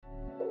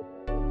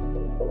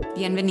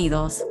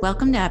Bienvenidos.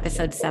 Welcome to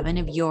episode 7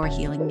 of Your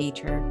Healing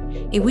Nature,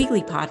 a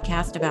weekly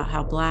podcast about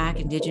how Black,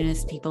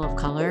 Indigenous people of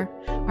color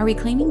are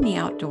reclaiming the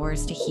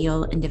outdoors to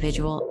heal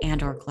individual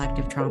and/or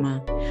collective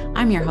trauma.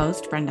 I'm your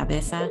host, Brenda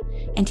Bessa,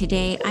 and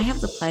today I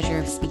have the pleasure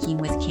of speaking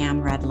with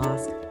Kam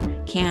Redlawsk.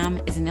 Kam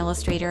is an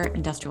illustrator,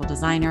 industrial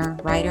designer,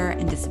 writer,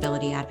 and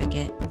disability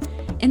advocate.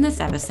 In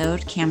this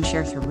episode, Kam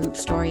shares her root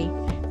story,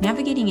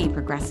 navigating a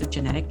progressive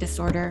genetic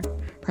disorder,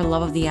 her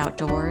love of the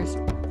outdoors,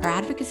 her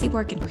advocacy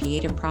work and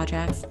creative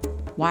projects,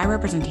 why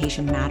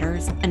representation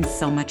matters, and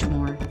so much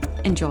more.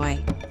 Enjoy.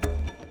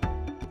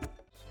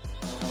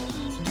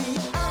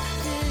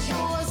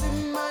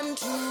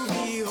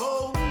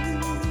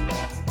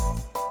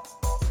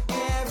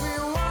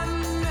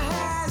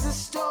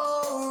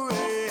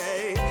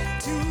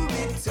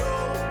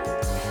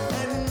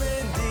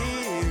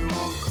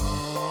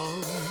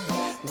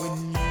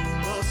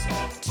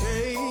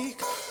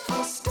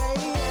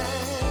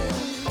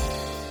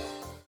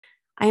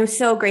 I am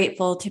so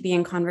grateful to be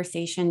in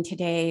conversation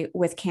today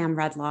with Kam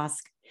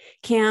Redlawsk.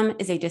 Kam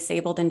is a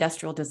disabled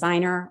industrial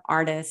designer,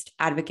 artist,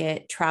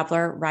 advocate,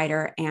 traveler,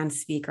 writer, and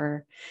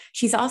speaker.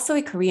 She's also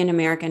a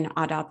Korean-American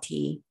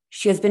adoptee.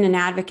 She has been an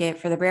advocate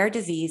for the rare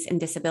disease and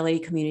disability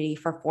community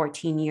for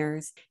 14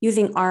 years,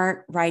 using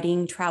art,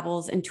 writing,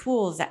 travels, and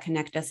tools that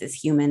connect us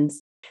as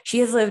humans. She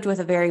has lived with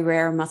a very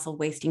rare muscle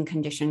wasting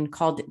condition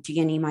called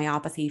DNA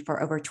myopathy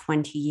for over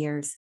 20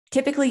 years.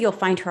 Typically, you'll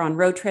find her on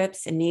road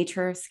trips in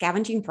nature,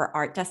 scavenging for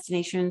art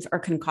destinations, or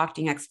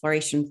concocting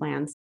exploration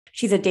plans.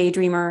 She's a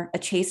daydreamer, a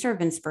chaser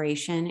of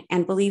inspiration,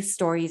 and believes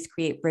stories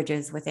create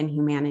bridges within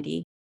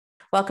humanity.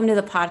 Welcome to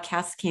the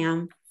podcast,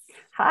 Kam.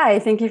 Hi,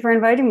 thank you for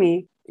inviting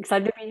me.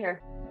 Excited to be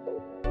here.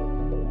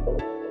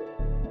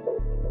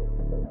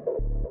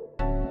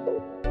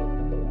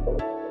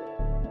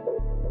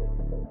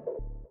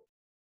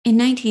 In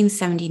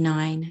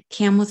 1979,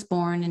 Kam was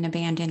born and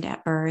abandoned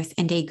at birth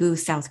in Daegu,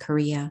 South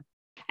Korea.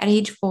 At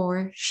age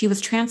 4, she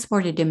was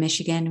transported to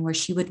Michigan, where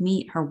she would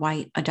meet her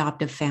white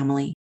adoptive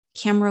family.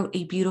 Kam wrote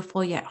a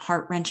beautiful yet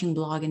heart-wrenching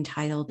blog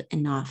entitled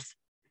Enough.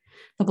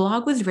 The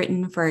blog was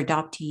written for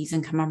adoptees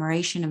in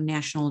commemoration of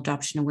National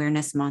Adoption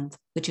Awareness Month,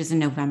 which is in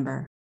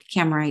November.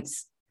 Kam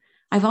writes,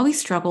 "I've always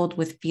struggled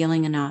with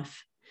feeling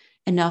enough.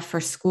 Enough for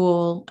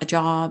school, a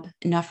job,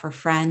 enough for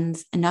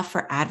friends, enough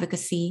for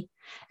advocacy,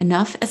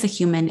 enough as a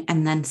human,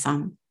 and then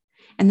some.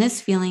 And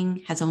this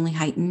feeling has only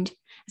heightened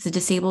as a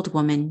disabled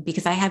woman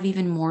because I have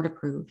even more to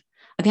prove,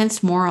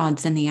 against more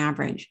odds than the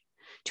average,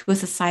 to a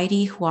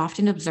society who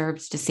often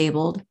observes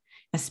disabled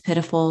as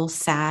pitiful,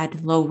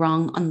 sad,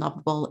 low-rung,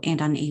 unlovable,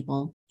 and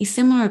unable. A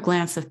similar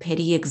glance of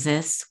pity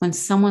exists when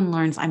someone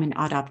learns I'm an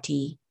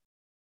adoptee."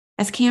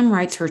 As Kam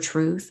writes her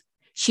truth,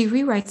 she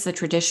rewrites the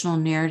traditional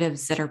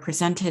narratives that are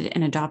presented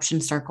in adoption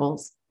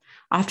circles.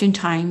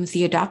 Oftentimes,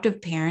 the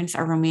adoptive parents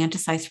are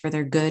romanticized for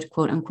their good,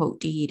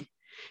 quote-unquote, deed.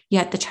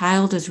 Yet the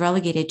child is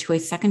relegated to a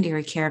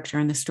secondary character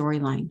in the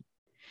storyline.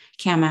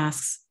 Kam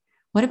asks,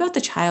 what about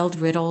the child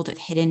riddled with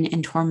hidden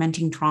and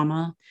tormenting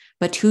trauma,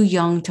 but too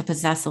young to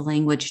possess a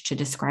language to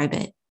describe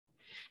it?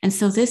 And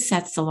so this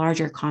sets the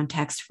larger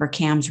context for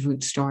Kam's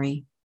root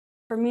story.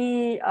 For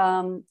me,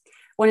 one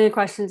of the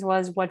questions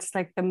was, what's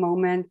like the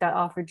moment that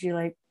offered you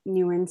like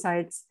new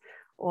insights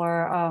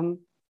or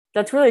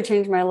that's really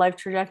changed my life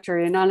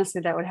trajectory? And honestly,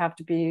 that would have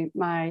to be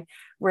my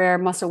rare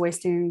muscle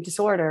wasting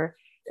disorder.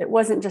 It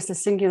wasn't just a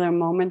singular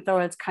moment, though.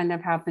 It's kind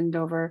of happened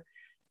over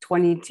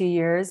 22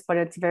 years, but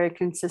it's a very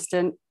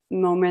consistent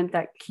moment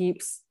that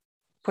keeps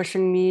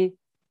pushing me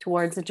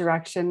towards a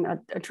direction,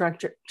 a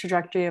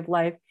trajectory of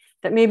life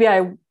that maybe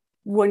I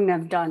wouldn't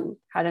have done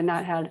had I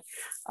not had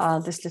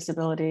this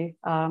disability.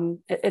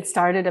 It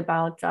started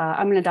about,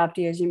 I'm an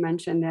adoptee, as you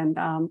mentioned, and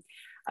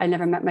I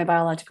never met my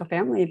biological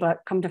family, but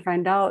come to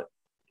find out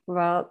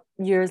about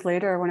years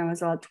later, when I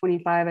was about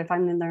 25, I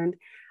finally learned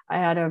I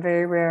had a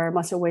very rare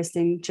muscle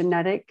wasting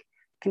genetic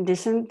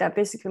condition that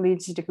basically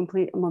leads you to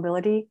complete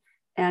immobility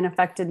and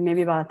affected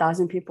maybe about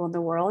 1,000 people in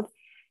the world.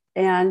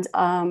 And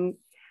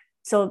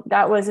so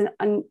that was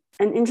an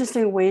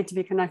interesting way to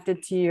be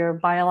connected to your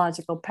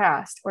biological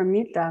past or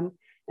meet them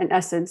in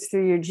essence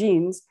through your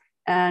genes.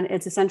 And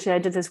it's essentially, I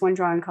did this one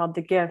drawing called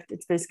The Gift.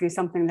 It's basically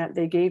something that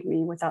they gave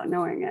me without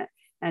knowing it.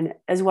 And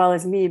as well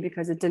as me,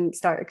 because it didn't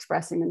start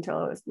expressing until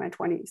I was in my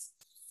 20s.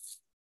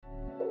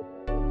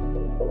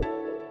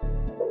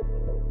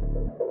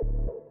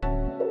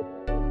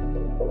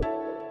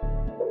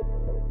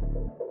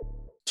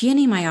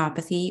 DNA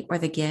myopathy, or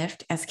the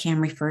gift, as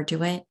Kam referred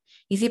to it,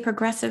 is a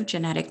progressive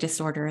genetic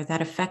disorder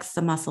that affects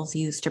the muscles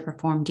used to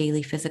perform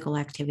daily physical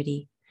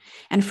activity.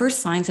 And first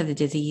signs of the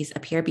disease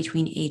appear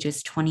between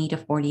ages 20 to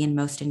 40 in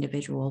most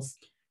individuals.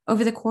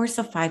 Over the course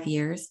of 5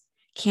 years,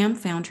 Kam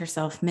found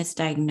herself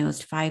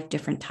misdiagnosed 5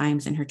 different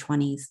times in her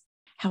 20s.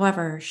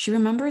 However, she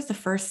remembers the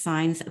first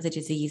signs of the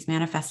disease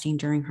manifesting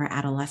during her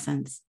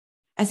adolescence.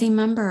 As a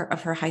member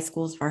of her high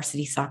school's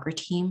varsity soccer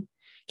team,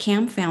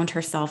 Kam found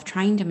herself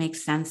trying to make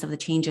sense of the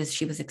changes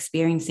she was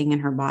experiencing in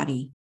her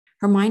body.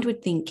 Her mind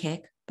would think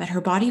kick, but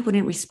her body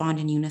wouldn't respond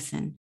in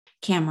unison.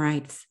 Kam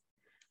writes,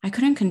 "I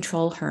couldn't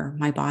control her,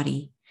 my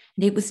body,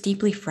 and it was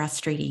deeply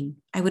frustrating.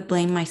 I would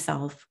blame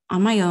myself.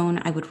 On my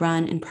own, I would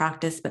run and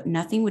practice, but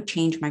nothing would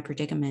change my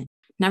predicament.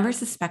 Never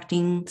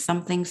suspecting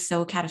something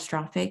so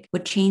catastrophic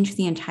would change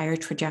the entire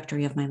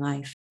trajectory of my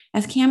life.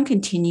 As Kam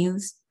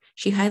continues,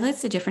 she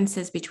highlights the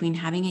differences between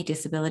having a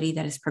disability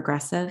that is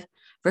progressive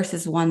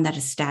versus one that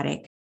is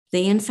static,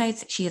 the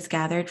insights she has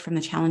gathered from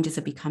the challenges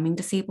of becoming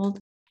disabled,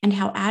 and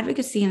how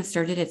advocacy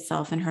inserted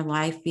itself in her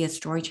life via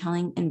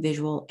storytelling in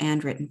visual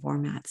and written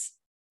formats.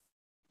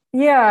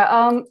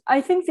 Yeah,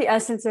 I think the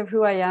essence of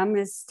who I am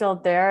is still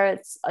there.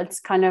 It's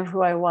kind of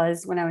who I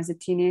was when I was a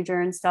teenager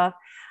and stuff.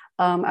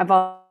 I've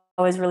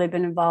always really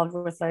been involved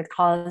with like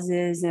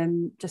causes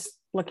and just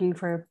looking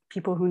for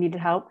people who needed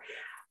help.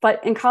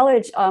 But in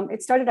college,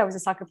 it started, I was a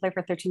soccer player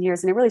for 13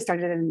 years, and it really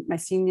started in my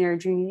junior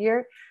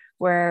year,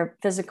 where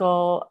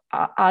physical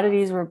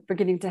oddities were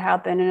beginning to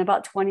happen. And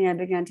about 20, I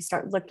began to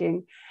start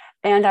looking.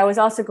 And I was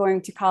also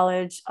going to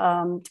college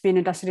to be an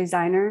industrial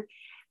designer.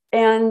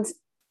 And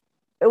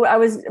I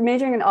was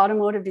majoring in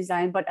automotive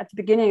design, but at the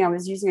beginning I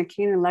was using a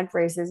cane and leg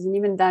braces. And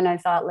even then I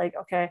thought like,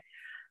 okay,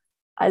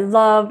 I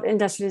love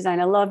industrial design.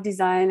 I love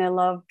design. I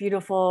love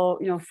beautiful,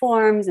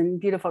 forms and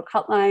beautiful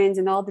cut lines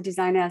and all the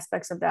design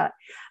aspects of that.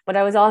 But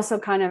I was also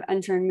kind of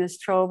entering this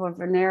trove of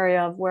an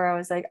area of where I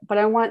was like, but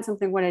I want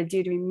something, what I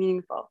do, to be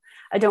meaningful.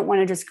 I don't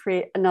want to just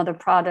create another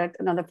product,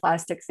 another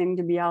plastic thing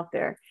to be out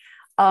there.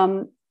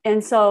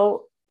 And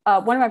so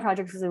one of my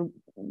projects was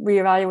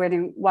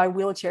reevaluating why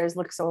wheelchairs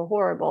look so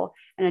horrible.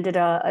 And I did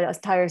a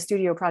entire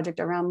studio project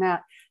around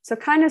that. So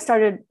kind of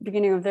started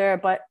beginning of there,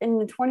 but in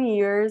the 20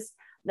 years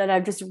that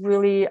I've just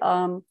really,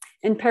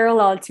 in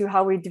parallel to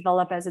how we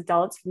develop as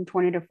adults from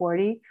 20 to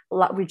 40,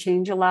 we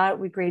change a lot,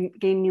 we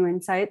gain new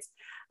insights.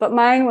 But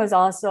mine was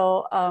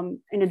also,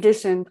 in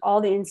addition,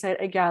 all the insight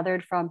I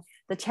gathered from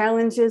the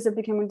challenges of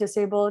becoming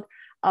disabled,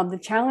 the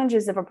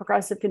challenges of a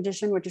progressive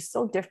condition, which is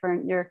so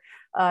different. You're,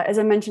 as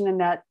I mentioned in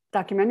that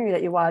documentary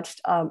that you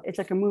watched, it's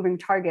like a moving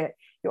target.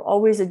 You're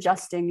always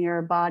adjusting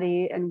your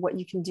body and what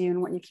you can do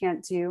and what you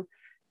can't do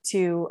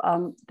to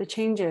the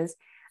changes.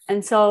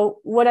 And so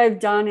what I've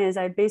done is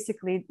I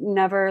basically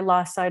never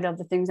lost sight of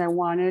the things I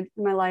wanted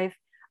in my life.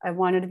 I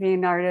wanted to be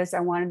an artist.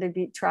 I wanted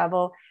to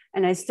travel.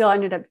 And I still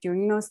ended up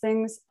doing those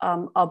things,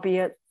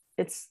 albeit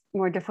it's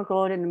more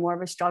difficult and more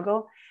of a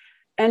struggle.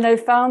 And I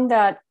found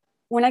that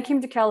when I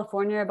came to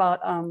California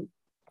about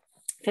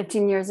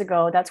 15 years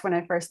ago, that's when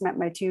I first met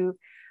my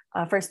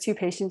first two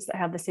patients that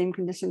have the same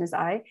condition as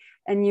I.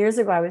 And years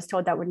ago, I was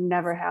told that would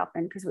never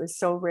happen because it was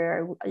so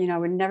rare. I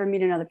would never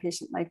meet another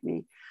patient like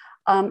me.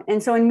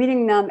 And so in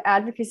meeting them,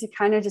 advocacy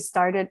kind of just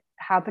started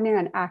happening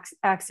on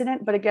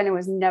accident. But again, it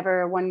was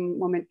never a one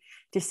moment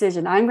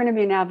decision. I'm going to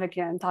be an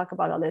advocate and talk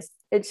about all this.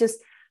 It's just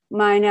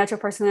my natural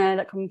personality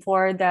that come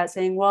forward that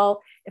saying,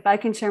 well, if I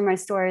can share my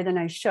story, then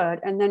I should.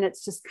 And then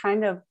it's just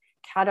kind of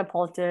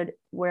catapulted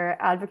where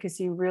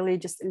advocacy really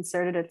just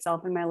inserted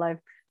itself in my life,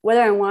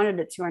 whether I wanted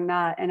it to or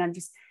not. And I've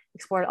just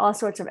explored all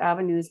sorts of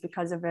avenues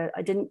because of it.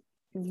 I didn't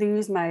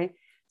lose my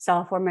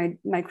self or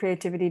my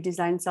creativity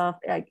design self.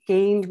 I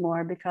gained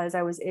more because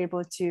I was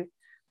able to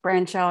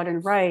branch out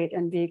and write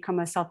and become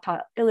a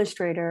self-taught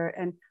illustrator,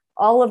 and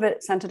all of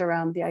it centered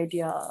around the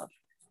idea of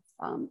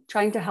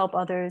trying to help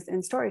others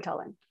in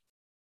storytelling.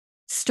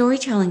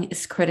 Storytelling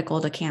is critical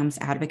to Kam's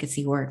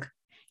advocacy work.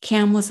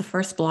 Kam was the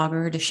first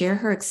blogger to share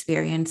her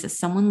experience as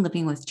someone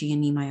living with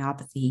G&E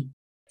myopathy.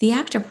 The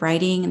act of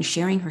writing and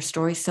sharing her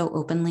story so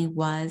openly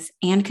was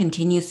and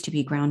continues to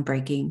be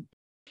groundbreaking.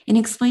 In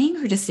explaining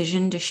her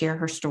decision to share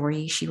her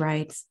story, she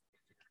writes,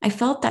 "I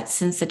felt that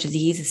since the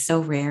disease is so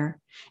rare,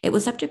 it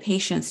was up to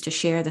patients to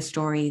share the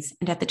stories,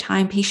 and at the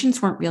time,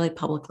 patients weren't really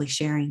publicly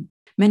sharing.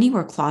 Many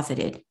were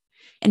closeted.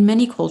 In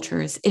many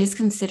cultures, it is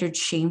considered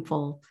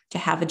shameful to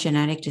have a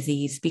genetic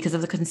disease because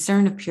of the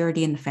concern of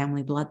purity in the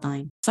family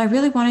bloodline. So I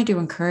really wanted to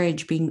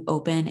encourage being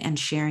open and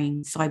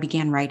sharing, so I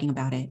began writing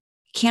about it."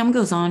 Kam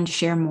goes on to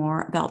share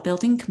more about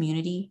building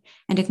community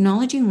and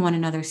acknowledging one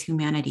another's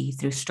humanity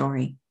through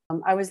story.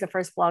 I was the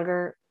first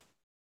blogger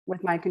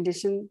with my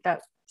condition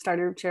that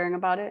started sharing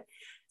about it,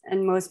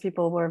 and most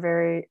people were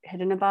very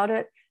hidden about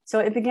it. So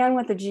it began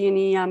with the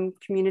G&E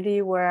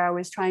community where I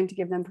was trying to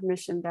give them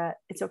permission that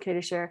it's okay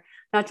to share,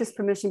 not just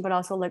permission, but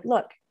also like,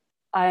 look,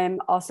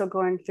 I'm also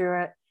going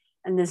through it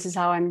and this is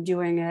how I'm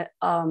doing it.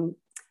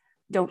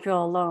 Don't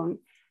feel alone.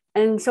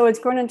 And so it's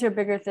grown into a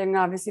bigger thing,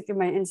 obviously through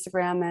my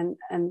Instagram.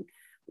 And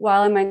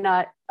while I might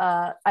not,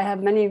 I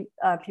have many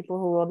people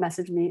who will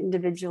message me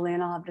individually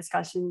and I'll have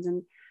discussions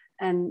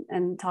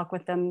and talk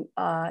with them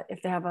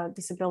if they have a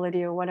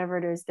disability or whatever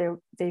it is,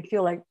 they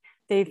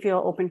feel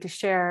open to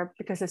share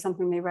because of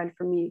something they read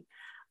from me.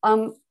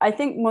 I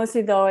think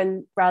mostly though,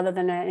 and rather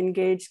than an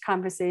engaged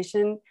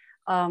conversation,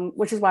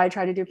 which is why I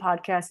try to do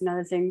podcasts and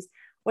other things,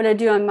 what I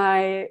do on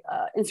my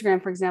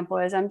Instagram, for example,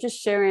 is I'm just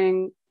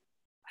sharing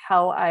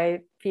how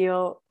I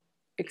feel,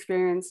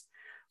 experience,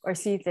 or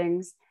see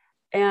things.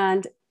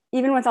 And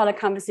even without a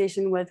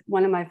conversation with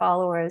one of my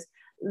followers,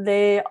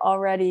 they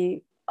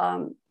already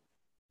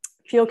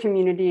feel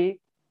community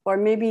or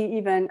maybe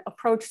even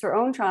approach their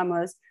own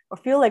traumas or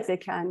feel like they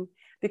can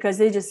because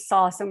they just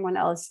saw someone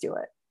else do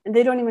it. And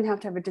they don't even have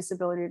to have a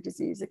disability or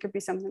disease. It could be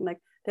something like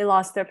they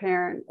lost their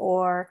parent,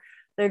 or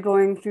they're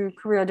going through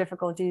career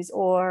difficulties,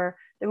 or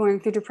they're going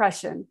through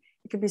depression.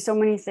 It could be so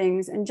many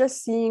things. And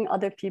just seeing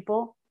other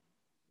people,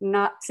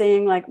 not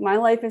saying like, my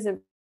life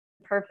isn't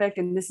perfect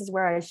and this is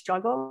where I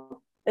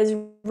struggle, is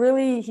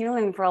really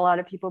healing for a lot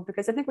of people,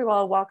 because I think we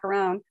all walk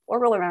around or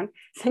roll around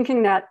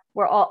thinking that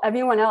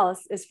everyone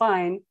else is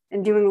fine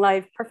and doing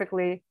life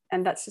perfectly.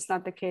 And that's just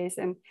not the case.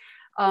 And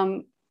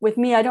with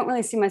me, I don't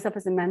really see myself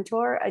as a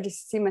mentor. I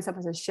just see myself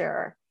as a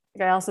sharer.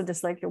 Like, I also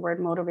dislike the word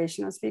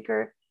motivational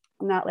speaker.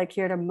 I'm not like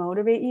here to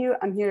motivate you.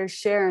 I'm here to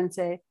share and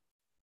say,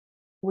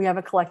 we have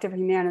a collective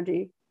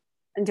humanity,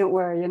 and don't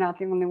worry, you're not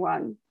the only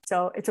one.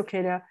 So it's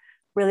okay to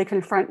really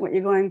confront what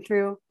you're going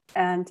through.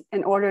 And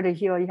in order to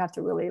heal, you have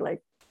to really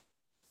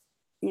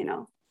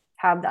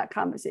have that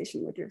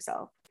conversation with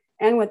yourself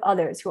and with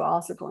others who are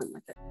also going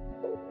with it.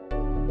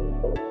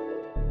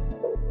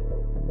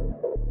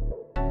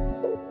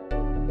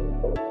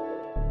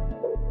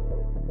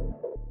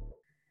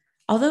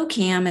 Although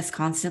Kam is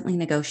constantly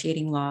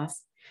negotiating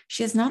loss,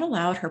 she has not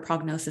allowed her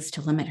prognosis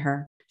to limit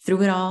her.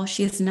 Through it all,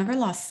 she has never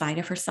lost sight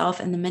of herself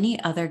and the many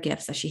other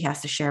gifts that she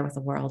has to share with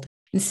the world.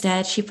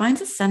 Instead, she finds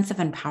a sense of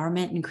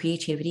empowerment and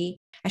creativity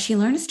as she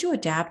learns to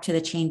adapt to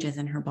the changes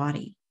in her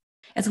body.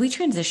 As we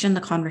transition the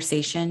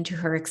conversation to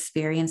her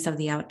experience of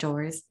the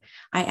outdoors,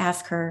 I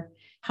ask her,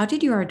 how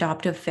did your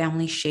adoptive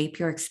family shape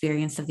your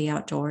experience of the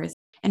outdoors?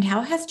 And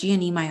how has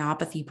G&E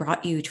myopathy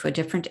brought you to a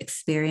different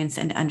experience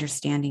and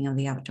understanding of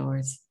the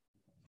outdoors?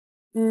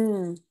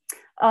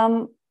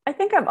 I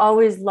think I've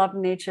always loved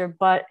nature,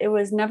 but it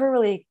was never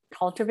really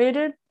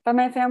cultivated by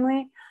my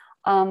family.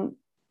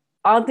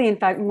 Oddly, in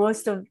fact,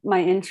 most of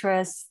my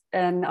interests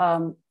and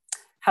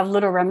have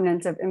little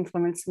remnants of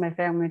influence in my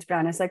family, to be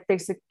honest, like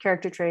basic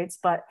character traits,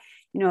 but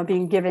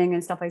being giving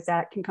and stuff like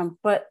that can come.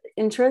 But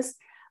interest,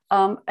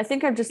 I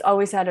think I've just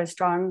always had a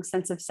strong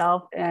sense of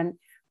self, and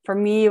for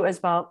me, it was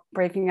about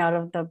breaking out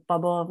of the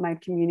bubble of my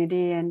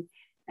community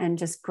and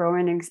just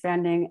growing and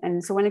expanding.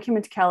 And so when I came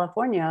into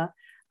California,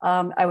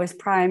 I was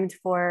primed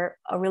for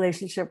a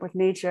relationship with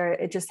nature.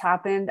 It just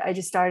happened. I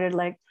just started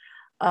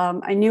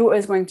I knew what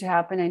was going to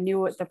happen. I knew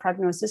what the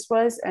prognosis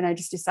was, and I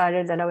just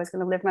decided that I was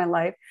going to live my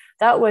life.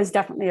 That was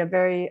definitely a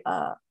very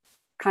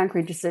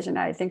concrete decision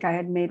I think I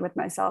had made with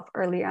myself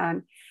early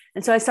on.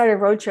 And so I started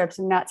road trips,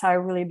 and that's how I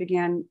really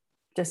began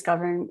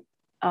discovering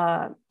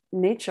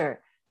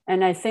nature.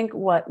 And I think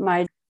what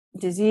my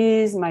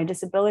disease, my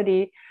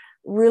disability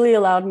really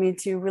allowed me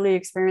to really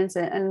experience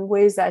it in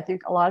ways that I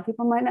think a lot of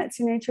people might not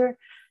see nature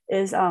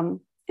is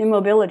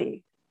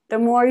immobility. The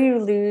more you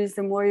lose,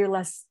 the more you're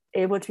less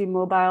able to be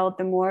mobile,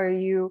 the more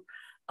you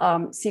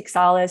seek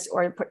solace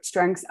or put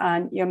strengths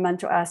on your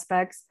mental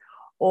aspects,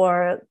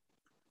 or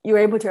you're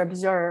able to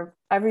observe.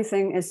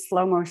 Everything is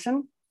slow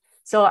motion.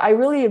 So I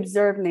really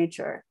observed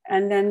nature.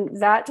 And then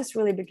that just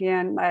really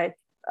began my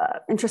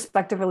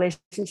introspective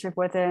relationship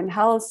with it and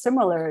how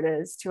similar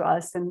it is to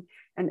us, and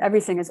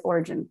everything is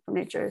origin from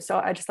nature. So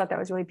I just thought that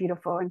was really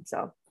beautiful. And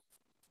so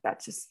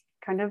that just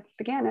kind of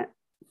began it.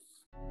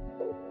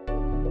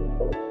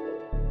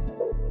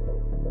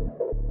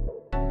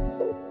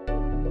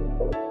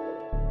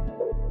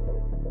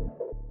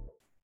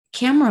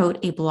 Kam wrote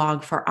a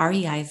blog for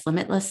REI's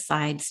Limitless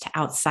Sides to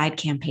Outside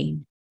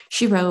campaign.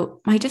 She wrote,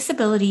 "My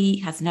disability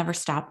has never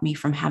stopped me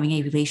from having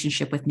a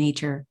relationship with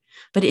nature,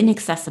 but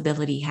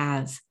inaccessibility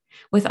has.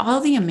 With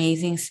all the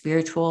amazing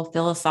spiritual,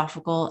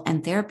 philosophical,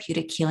 and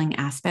therapeutic healing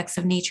aspects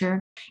of nature,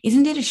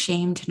 isn't it a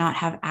shame to not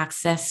have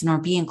access nor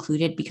be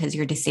included because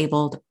you're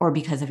disabled or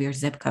because of your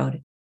zip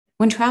code?"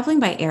 When traveling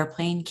by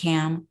airplane,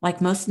 Kam,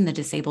 like most in the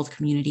disabled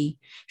community,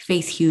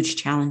 face huge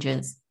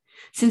challenges.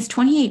 Since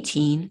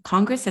 2018,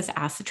 Congress has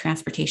asked the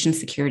Transportation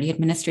Security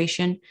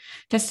Administration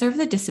to serve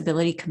the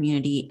disability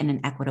community in an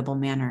equitable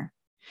manner.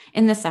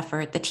 In this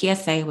effort, the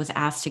TSA was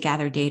asked to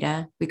gather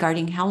data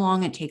regarding how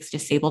long it takes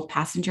disabled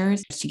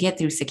passengers to get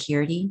through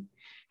security,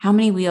 how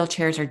many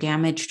wheelchairs are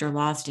damaged or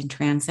lost in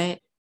transit,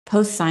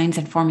 post signs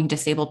informing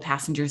disabled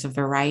passengers of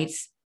their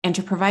rights, and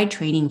to provide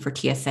training for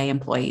TSA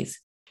employees.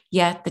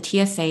 Yet, the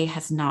TSA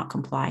has not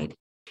complied.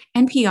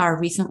 NPR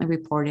recently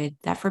reported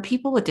that for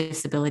people with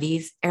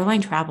disabilities,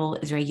 airline travel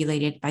is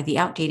regulated by the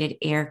outdated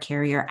Air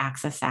Carrier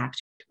Access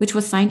Act, which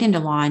was signed into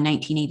law in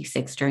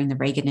 1986 during the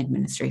Reagan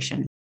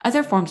administration.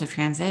 Other forms of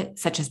transit,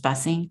 such as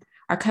busing,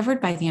 are covered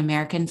by the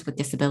Americans with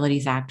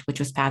Disabilities Act, which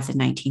was passed in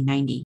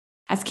 1990.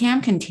 As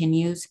Kam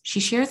continues,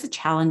 she shares the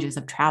challenges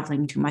of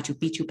traveling to Machu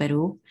Picchu,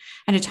 Peru,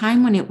 at a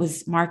time when it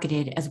was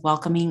marketed as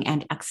welcoming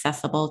and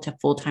accessible to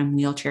full-time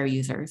wheelchair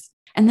users,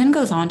 and then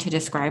goes on to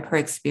describe her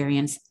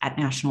experience at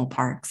national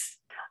parks.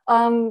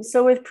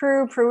 So with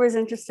Peru is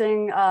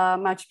interesting.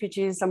 Machu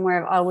Picchu is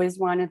somewhere I've always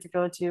wanted to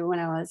go to when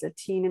I was a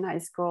teen in high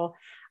school.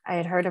 I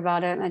had heard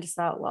about it and I just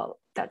thought, well,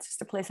 that's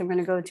just a place I'm going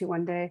to go to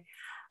one day.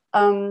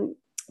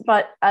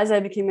 But as I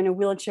became in a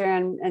wheelchair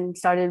and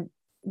started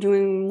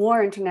doing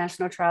more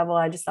international travel,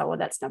 I just thought, well,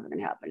 that's never going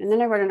to happen. And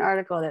then I read an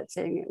article that's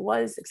saying it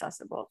was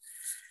accessible.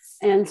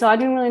 And so I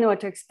didn't really know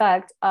what to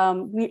expect.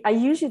 I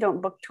usually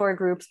don't book tour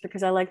groups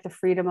because I like the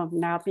freedom of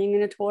not being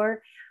in a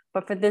tour.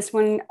 But for this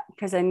one,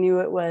 because I knew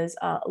it was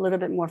a little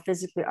bit more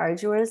physically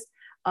arduous,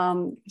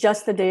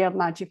 just the day of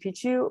Machu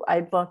Picchu,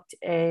 I booked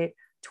a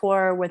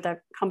tour with a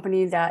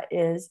company that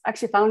is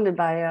actually founded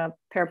by a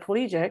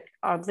paraplegic,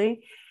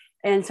 oddly.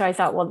 And so I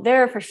thought, well,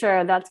 there for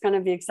sure, that's going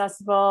to be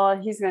accessible.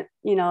 He's going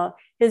to,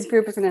 his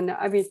group is going to know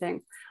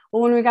everything.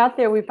 Well, when we got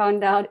there, we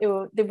found out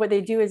what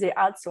they do is they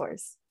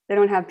outsource. They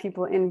don't have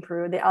people in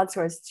Peru. They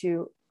outsource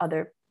to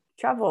other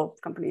travel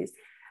companies.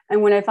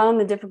 And when I found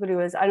the difficulty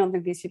was, I don't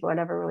think these people had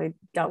ever really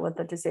dealt with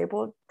the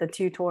disabled, the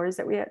two tours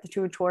that we had, the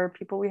two tour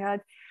people we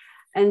had.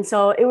 And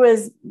so it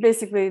was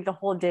basically the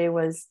whole day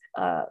was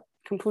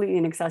completely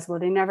inaccessible.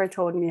 They never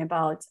told me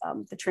about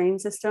the train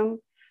system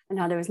and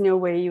how there was no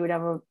way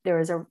there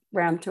was a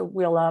ramp to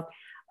wheel up.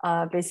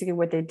 Basically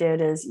what they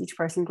did is each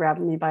person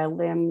grabbed me by a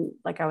limb,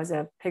 like I was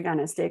a pig on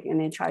a stick, and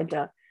they tried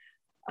to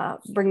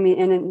bring me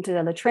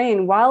into the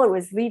train while it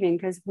was leaving,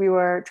 because we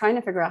were trying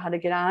to figure out how to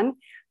get on,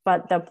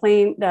 but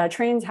the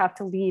trains have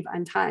to leave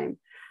on time.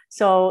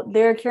 So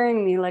they're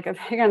carrying me like a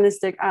pig on a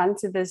stick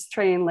onto this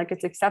train, like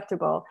it's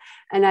acceptable.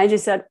 And I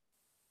just had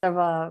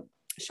a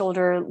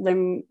shoulder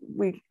limb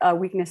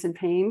weakness and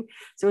pain.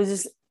 So it was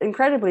just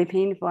incredibly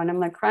painful. And I'm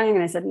like crying.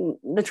 And I said,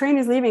 the train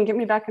is leaving. Get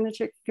me back in the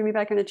chair. Get me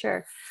back in the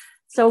chair.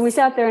 So we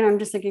sat there and I'm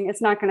just thinking,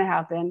 it's not going to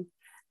happen.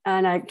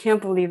 And I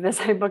can't believe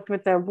this. I booked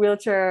with a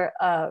wheelchair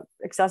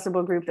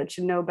accessible group that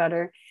should know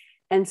better.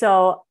 And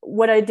so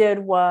what I did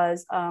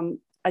was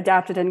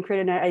adapted and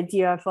created an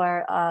idea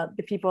for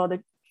the people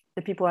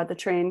at the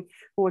train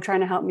who were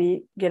trying to help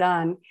me get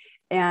on.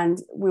 And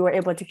we were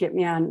able to get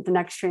me on the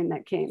next train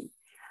that came.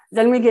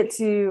 Then we get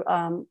to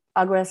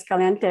Aguas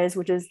Calientes,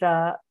 which is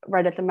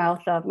right at the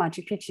mouth of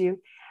Machu Picchu.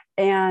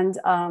 And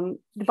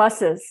the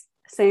buses,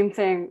 same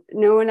thing.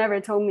 No one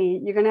ever told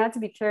me you're going to have to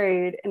be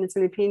carried and it's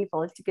going to be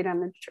painful to get on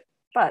the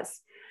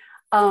bus.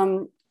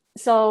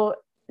 So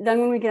then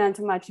when we get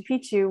onto Machu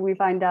Picchu, we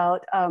find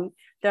out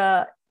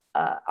the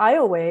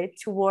aisleway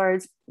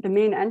towards the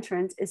main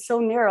entrance is so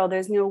narrow,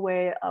 there's no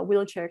way a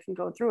wheelchair can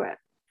go through it.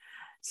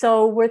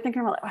 So we're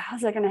thinking, well,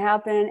 how's that going to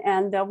happen?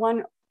 And the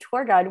one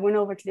tour guide went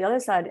over to the other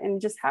side, and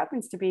it just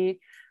happens to be,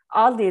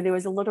 oddly, there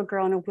was a little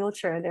girl in a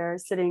wheelchair there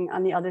sitting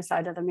on the other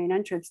side of the main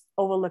entrance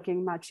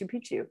overlooking Machu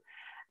Picchu.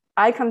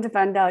 I come to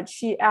find out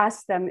she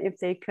asked them if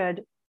they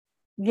could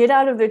get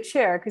out of the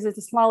chair, because it's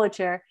a smaller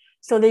chair,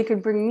 so they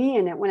could bring me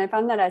in it. When I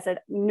found that, I said,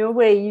 no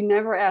way, you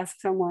never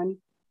asked someone.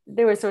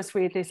 They were so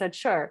sweet. They said,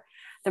 sure,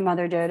 the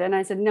mother did. And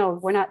I said, no,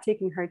 we're not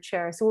taking her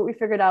chair. So what we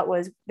figured out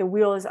was the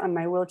wheels on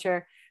my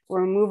wheelchair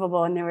were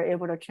removable and they were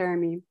able to carry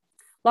me.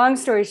 Long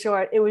story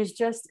short, it was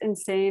just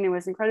insane. It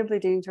was incredibly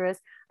dangerous.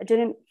 I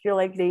didn't feel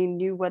like they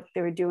knew what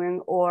they were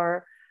doing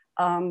or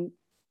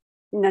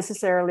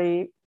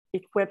necessarily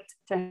equipped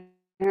to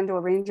handle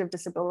a range of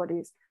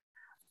disabilities.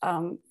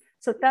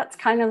 So that's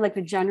kind of like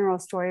the general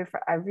story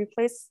for every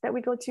place that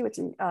we go to. It's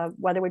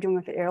whether we're doing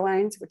with the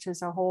airlines, which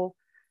is a whole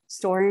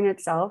story in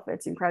itself.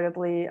 It's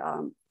incredibly,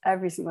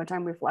 every single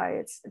time we fly,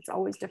 it's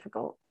always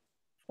difficult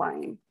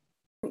flying.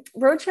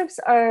 Road trips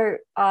are,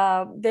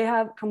 they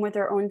have come with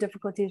their own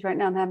difficulties. Right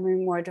now I'm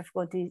having more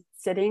difficulty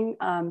sitting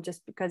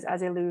just because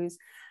as I lose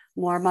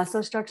more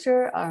muscle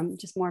structure,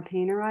 just more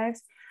pain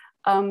arrives.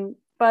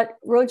 But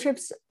road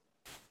trips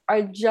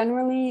are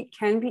generally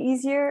can be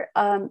easier.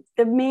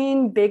 The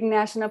main big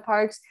national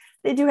parks,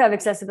 they do have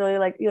accessibility,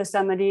 like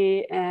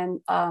Yosemite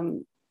and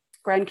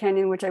Grand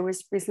Canyon, which I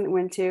recently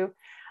went to.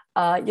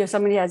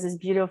 Yosemite has this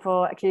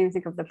beautiful, I can't even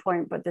think of the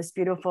point, but this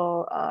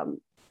beautiful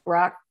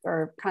rock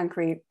or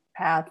concrete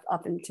path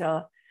up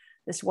into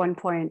this one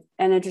point.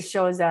 And it just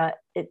shows that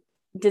it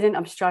didn't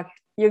obstruct.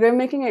 You're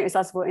making it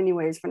accessible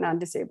anyways for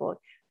non-disabled,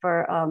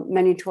 for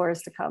many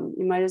tourists to come.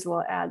 You might as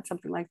well add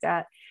something like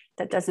that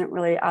that doesn't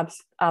really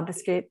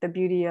obfuscate the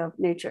beauty of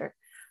nature.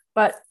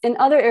 But in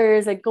other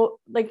areas,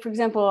 like for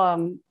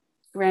example,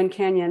 Grand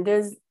Canyon,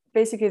 there's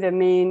basically the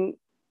main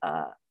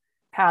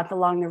path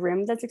along the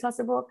rim that's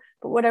accessible.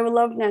 But what I would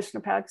love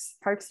national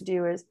parks to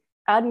do is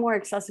add more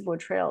accessible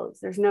trails.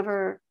 There's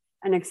never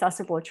an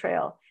accessible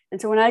trail. And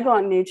so when I go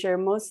out in nature,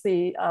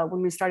 mostly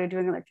when we started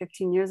doing it like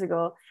 15 years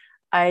ago,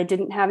 I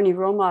didn't have any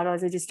role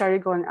models. I just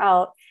started going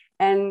out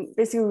and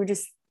basically we would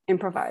just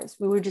improvise.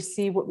 We would just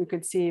see what we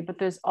could see. But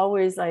there's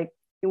always like,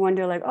 you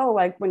wonder like, oh,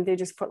 like when they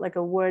just put like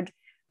a wood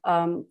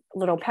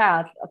little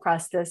path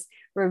across this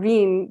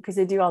ravine, because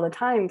they do all the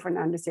time for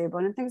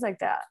non-disabled and things like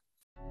that.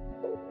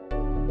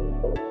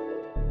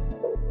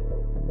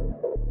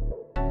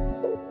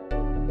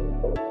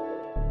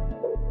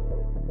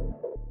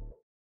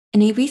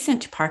 In a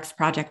recent Parks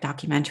Project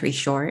documentary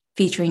short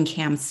featuring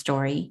Kam's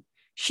story,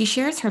 she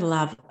shares her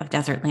love of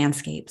desert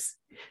landscapes.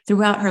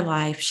 Throughout her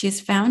life, she has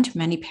found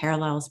many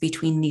parallels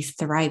between these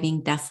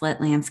thriving,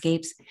 desolate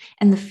landscapes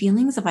and the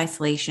feelings of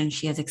isolation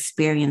she has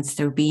experienced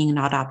through being an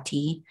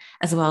adoptee,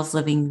 as well as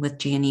living with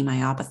G&E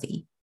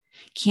myopathy.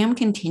 Kam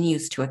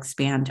continues to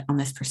expand on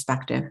this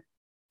perspective.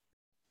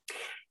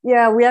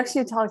 Yeah, we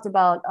actually talked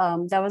about,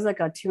 that was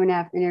like a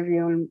 2.5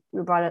 interview, and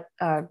we brought it,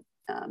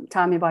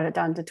 Tommy brought it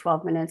down to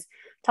 12 minutes.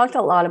 Talked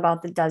a lot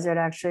about the desert,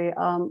 actually.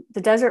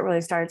 The desert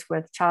really starts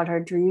with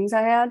childhood dreams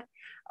I had,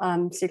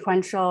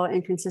 sequential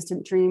and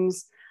consistent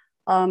dreams.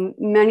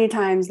 Many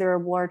times there were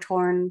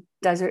war-torn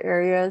desert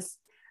areas,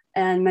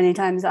 and many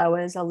times I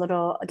was a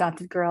little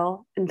adopted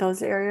girl in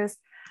those areas.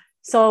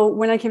 So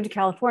when I came to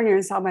California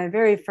and saw my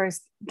very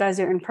first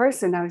desert in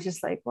person, I was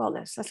just like, well,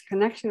 there's such a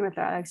connection with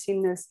that. I've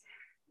seen this,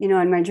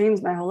 in my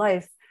dreams my whole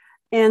life.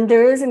 And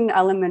there is an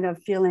element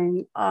of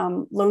feeling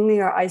lonely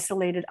or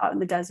isolated out in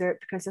the desert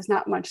because there's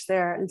not much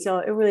there. And so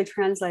it really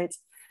translates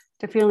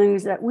to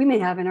feelings that we may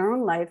have in our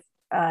own life.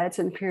 It's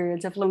in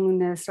periods of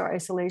loneliness or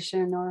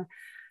isolation or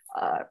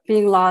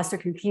being lost or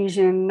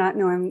confusion, not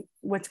knowing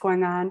what's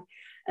going on.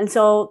 And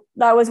so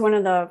that was one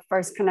of the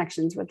first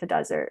connections with the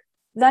desert.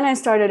 Then I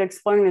started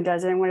exploring the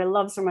desert. And what I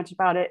love so much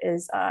about it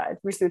is, I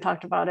recently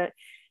talked about it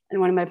in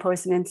one of my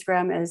posts on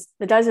Instagram, is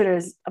the desert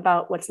is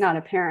about what's not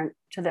apparent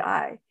to the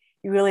eye.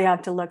 You really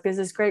have to look. There's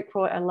this great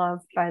quote I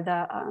love by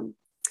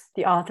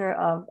the author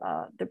of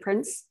The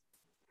Prince,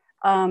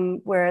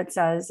 where it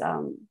says,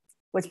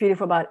 what's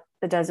beautiful about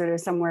the desert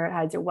is somewhere it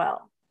hides a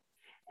well.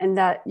 And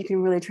that you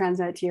can really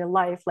translate to your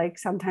life. Like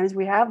sometimes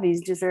we have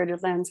these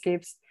deserted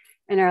landscapes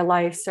in our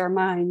lives, our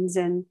minds,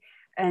 and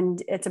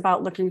it's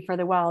about looking for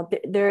the well.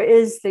 There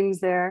is things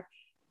there,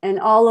 and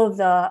all of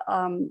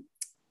the,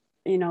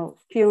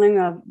 feeling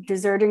of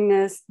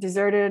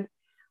deserted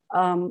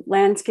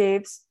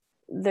landscapes,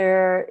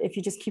 there, if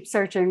you just keep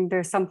searching,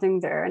 there's something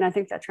there. And I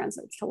think that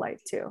translates to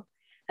life too.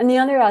 And the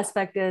other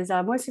aspect is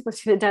most people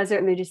see the desert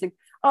and they just think,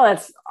 oh,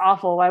 that's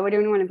awful. Why would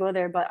anyone want to go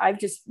there? But I've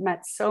just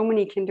met so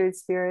many kindred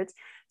spirits,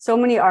 so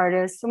many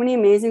artists, so many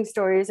amazing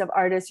stories of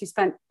artists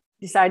who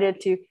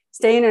decided to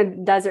stay in a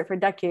desert for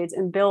decades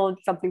and build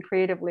something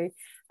creatively.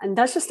 And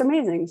that's just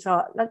amazing.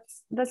 So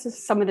that's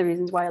just some of the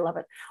reasons why I love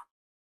it.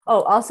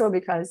 Oh, also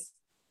because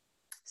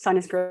sun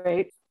is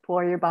great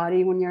for your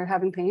body when you're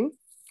having pain.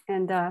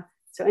 And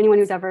so anyone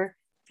who's ever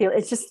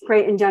it's just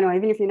great in general,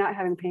 even if you're not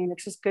having pain,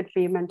 it's just good for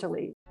you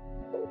mentally.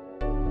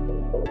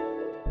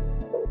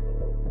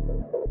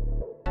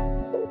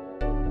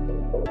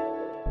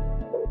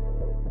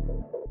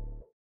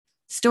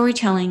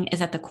 Storytelling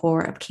is at the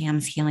core of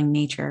Kam's healing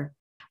nature.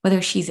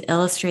 Whether she's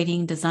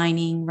illustrating,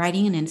 designing,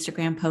 writing an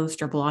Instagram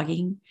post, or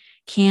blogging,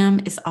 Kam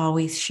is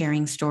always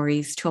sharing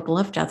stories to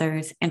uplift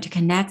others and to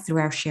connect through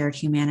our shared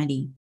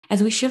humanity.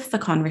 As we shift the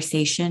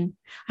conversation,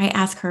 I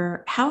ask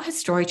her, how has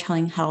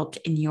storytelling helped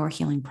in your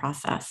healing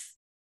process?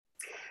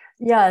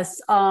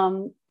 Yes,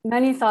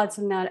 many thoughts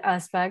in that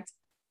aspect.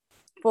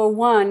 For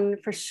one,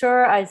 for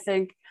sure, I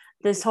think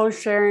this whole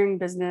sharing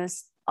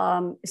business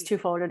is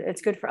twofold.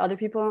 It's good for other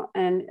people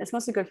and it's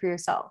mostly good for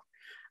yourself.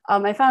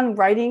 I found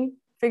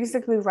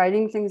physically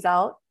writing things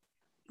out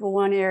for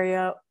one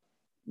area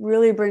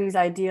really brings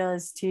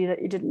ideas to you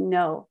that you didn't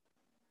know,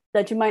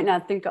 that you might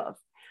not think of.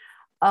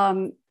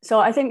 So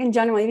I think in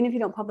general, even if you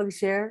don't publicly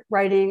share,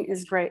 writing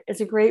is great.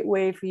 It's a great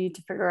way for you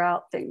to figure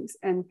out things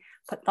and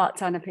put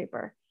thoughts on a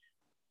paper.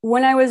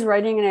 When I was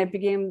writing and I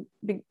became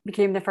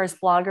the first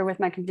blogger with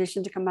my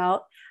condition to come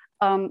out,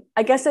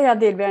 I guess I had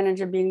the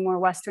advantage of being more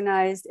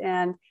westernized.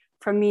 And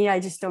for me, I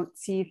just don't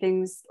see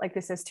things like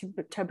this as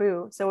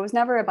taboo. So it was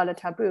never about a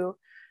taboo.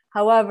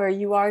 However,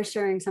 you are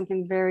sharing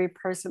something very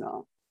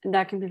personal, and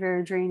that can be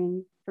very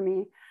draining for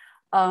me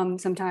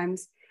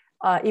sometimes.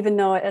 Even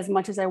though as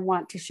much as I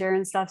want to share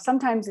and stuff,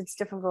 sometimes it's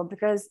difficult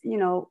because,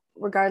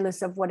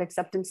 regardless of what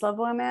acceptance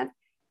level I'm at,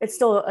 it's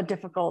still a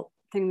difficult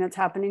thing that's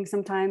happening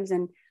sometimes.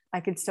 And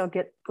I could still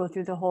go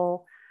through the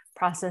whole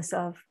process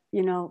of,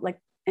 like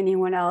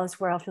anyone else,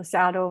 where I'll feel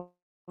sad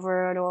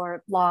over it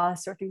or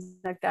lost or things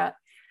like that.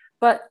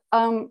 But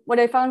what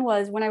I found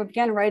was when I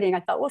began writing, I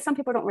thought, well, some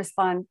people don't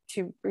respond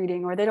to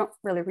reading or they don't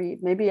really read.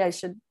 Maybe I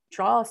should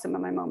draw some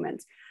of my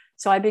moments.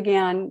 So I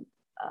became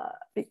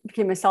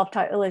a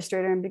self-taught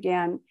illustrator and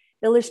began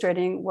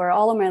illustrating, where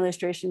all of my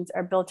illustrations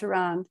are built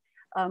around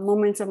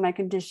moments of my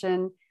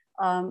condition.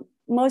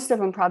 Most of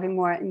them probably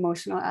more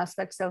emotional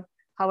aspects of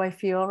how I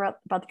feel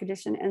about the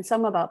condition, and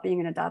some about being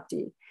an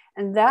adoptee.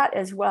 And that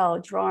as well,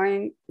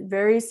 drawing,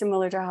 very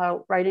similar to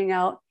how writing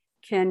out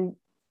can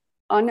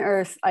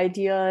unearth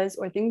ideas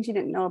or things you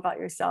didn't know about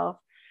yourself,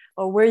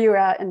 or where you're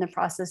at in the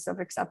process of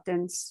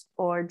acceptance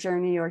or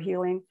journey or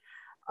healing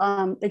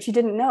that you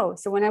didn't know.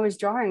 So when I was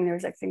drawing, there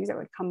was like things that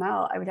would come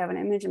out. I would have an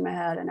image in my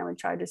head and I would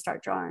try to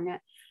start drawing it.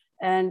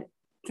 And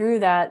through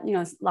that,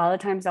 a lot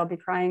of times I'll be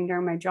crying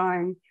during my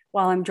drawing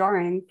while I'm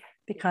drawing,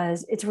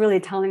 because it's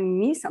really telling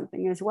me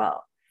something as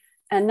well.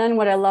 And then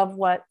what I love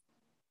what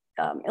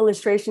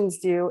illustrations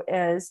do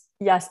is,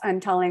 yes, I'm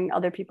telling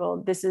other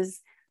people, this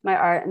is my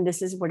art and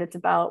this is what it's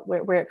about,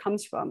 where it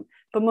comes from.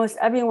 But most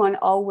everyone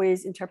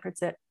always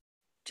interprets it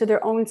to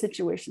their own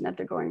situation that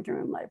they're going through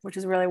in life, which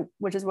is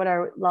what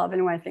I love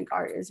and what I think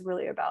art is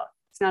really about.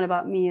 It's not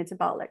about me. It's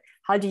about like,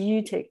 how do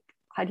you take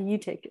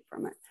it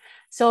from it?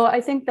 So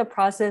I think the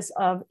process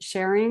of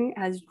sharing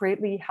has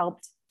greatly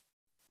helped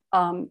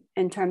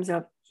in terms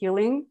of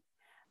healing.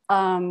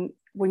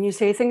 When you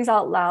say things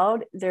out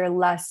loud, they're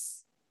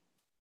less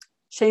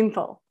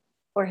shameful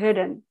or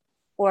hidden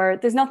or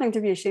there's nothing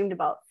to be ashamed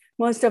about.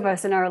 Most of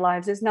us in our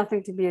lives, there's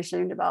nothing to be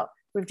ashamed about.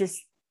 We've just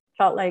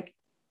felt like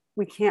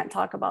we can't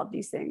talk about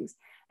these things.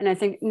 And I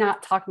think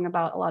not talking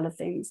about a lot of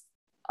things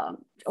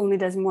only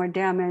does more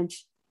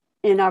damage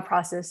in our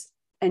process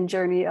and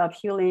journey of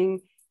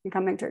healing and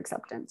coming to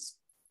acceptance.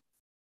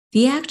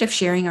 The act of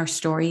sharing our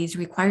stories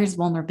requires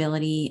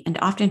vulnerability and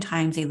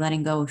oftentimes a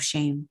letting go of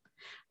shame.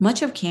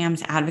 Much of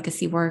Kam's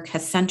advocacy work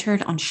has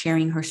centered on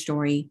sharing her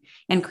story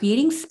and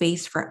creating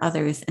space for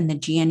others in the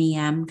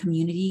GNEM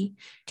community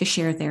to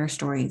share their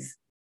stories.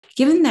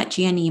 Given that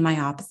GNE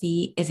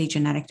myopathy is a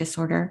genetic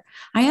disorder,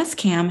 I asked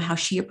Kam how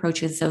she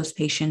approaches those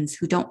patients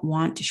who don't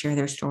want to share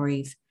their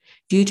stories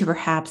due to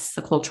perhaps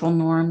the cultural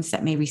norms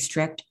that may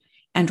restrict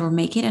and or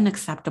make it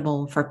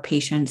unacceptable for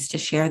patients to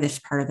share this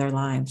part of their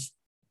lives.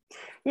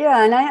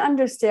 Yeah, and I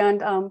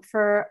understand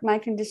for my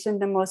condition,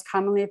 the most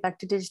commonly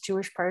affected is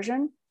Jewish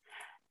Persian.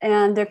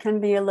 And there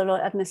can be a little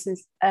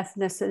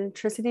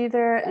ethnicity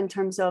there in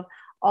terms of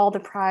all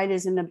the pride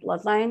is in the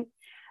bloodline.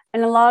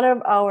 And a lot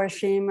of our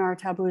shame, our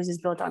taboos is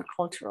built on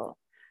cultural.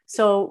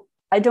 So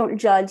I don't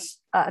judge.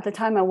 At the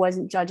time, I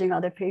wasn't judging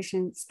other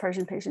patients,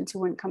 Persian patients who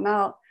wouldn't come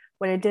out.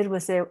 What I did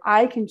was say,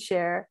 I can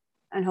share,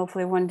 and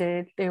hopefully one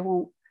day they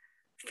won't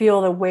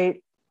feel the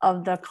weight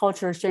of the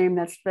cultural shame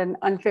that's been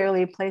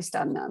unfairly placed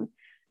on them,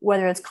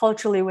 whether it's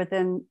culturally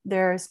within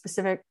their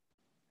specific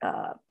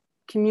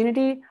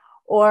community,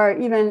 or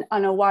even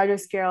on a wider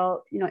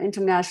scale,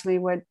 internationally,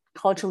 would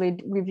culturally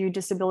review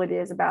disability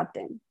as a bad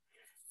thing.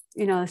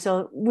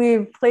 So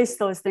we've placed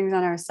those things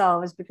on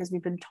ourselves because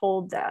we've been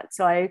told that.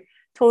 So I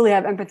totally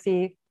have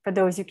empathy for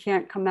those who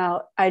can't come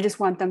out. I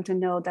just want them to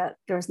know that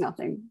there's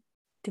nothing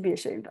to be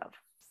ashamed of.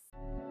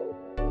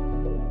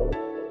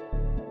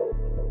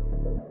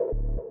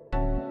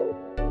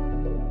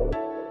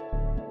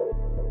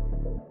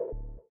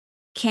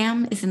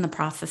 Kam is in the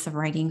process of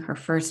writing her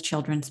first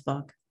children's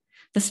book.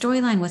 The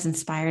storyline was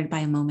inspired by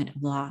a moment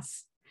of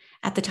loss.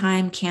 At the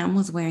time, Kam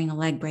was wearing a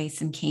leg brace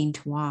and cane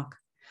to walk.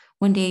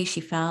 One day she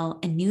fell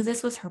and knew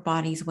this was her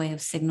body's way of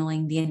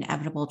signaling the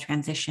inevitable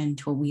transition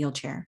to a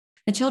wheelchair.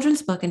 The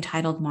children's book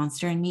entitled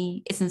Monster in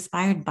Me is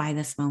inspired by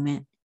this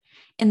moment.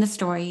 In the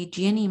story,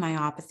 GNE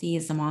myopathy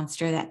is the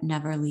monster that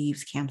never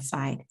leaves Kam's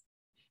side.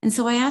 And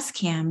so I asked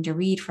Kam to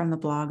read from the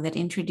blog that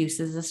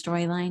introduces the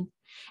storyline,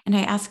 and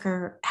I asked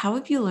her, how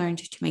have you learned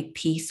to make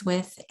peace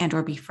with and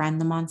or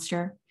befriend the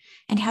monster?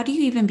 And how do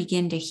you even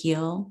begin to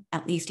heal,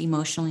 at least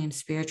emotionally and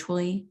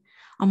spiritually,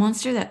 a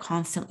monster that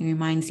constantly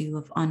reminds you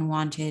of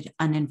unwanted,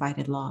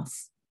 uninvited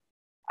loss?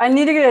 I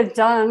need to get it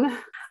done.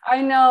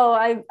 I know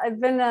I've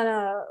been in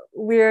a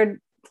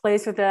weird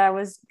place with it. I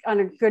was on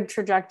a good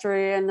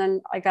trajectory, and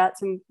then I got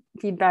some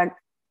feedback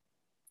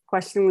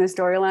questioning the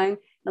storyline.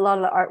 A lot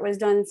of the art was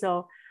done.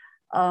 So,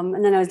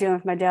 and then I was dealing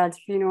with my dad's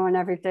funeral and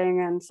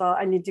everything. And so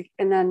I need to,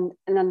 and then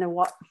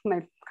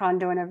my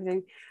condo and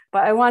everything.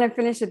 But I want to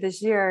finish it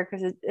this year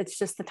because it's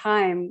just the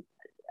time.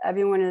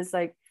 Everyone is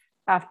like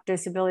after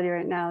disability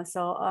right now.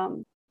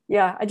 So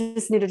yeah, I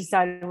just need to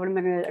decide what I'm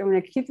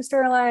going to keep the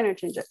storyline or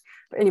change it.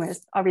 But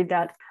anyways, I'll read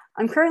that.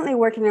 I'm currently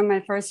working on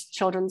my first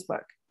children's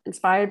book.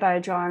 Inspired by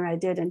a drawing I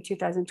did in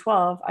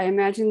 2012, I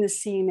imagined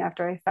this scene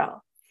after I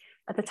fell.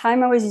 At the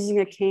time, I was using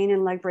a cane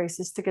and leg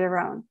braces to get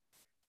around.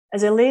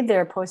 As I laid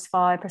there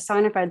post-fall, I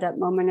personified that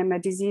moment, and my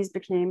disease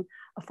became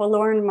a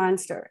forlorn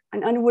monster,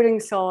 an unwitting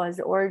soul as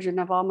the origin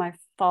of all my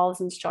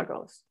falls and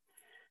struggles.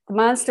 The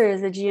monster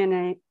is the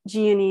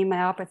GNE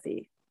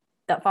myopathy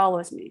that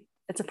follows me.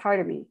 It's a part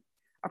of me,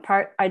 a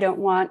part I don't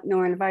want,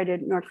 nor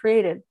invited, nor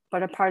created,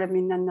 but a part of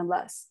me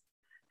nonetheless.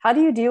 How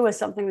do you deal with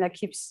something that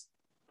keeps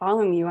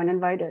following you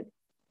uninvited?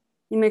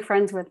 You make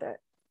friends with it.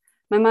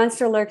 My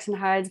monster lurks and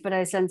hides, but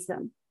I sense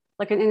them.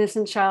 Like an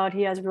innocent child,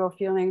 he has real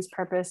feelings,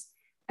 purpose,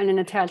 and an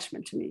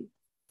attachment to me.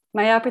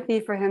 My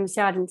apathy for him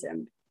saddens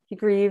him. He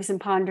grieves and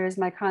ponders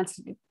my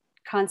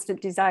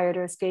constant desire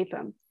to escape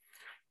him.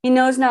 He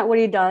knows not what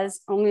he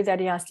does, only that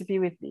he has to be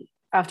with me.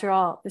 After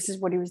all, this is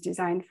what he was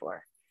designed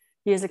for.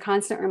 He is a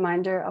constant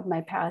reminder of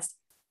my past,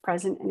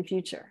 present, and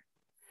future.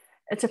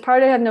 It's a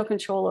part I have no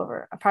control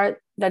over, a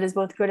part that is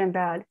both good and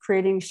bad,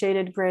 creating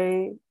shaded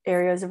gray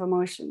areas of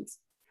emotions.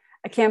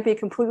 I can't be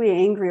completely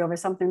angry over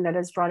something that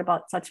has brought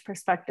about such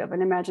perspective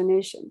and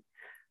imagination,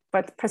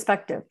 but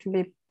perspective can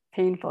be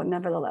painful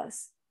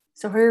nevertheless.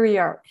 So here we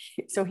are.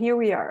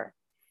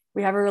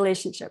 We have a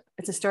relationship.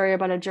 It's a story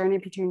about a journey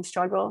between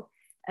struggle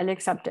and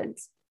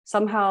acceptance.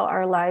 Somehow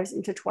our lives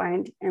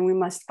intertwined, and we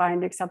must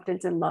find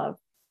acceptance and love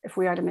if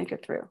we are to make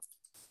it through.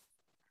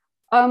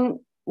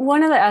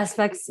 One of the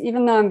aspects,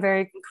 even though I'm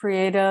very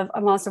creative,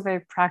 I'm also very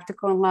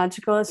practical and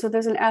logical. So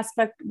there's an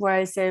aspect where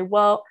I say,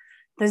 well,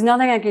 there's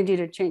nothing I can do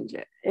to change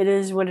it. It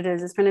is what it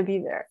is. It's going to be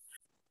there.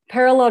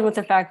 Paralleled with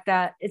the fact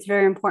that it's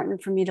very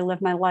important for me to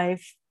live my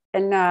life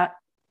and not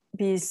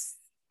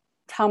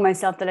tell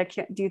myself that I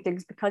can't do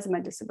things because of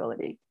my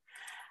disability.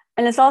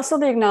 And it's also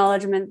the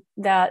acknowledgement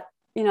that,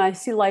 I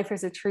see life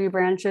as a tree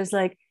branches,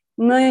 like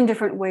a million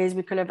different ways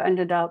we could have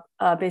ended up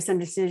based on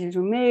decisions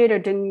we made or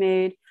didn't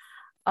made.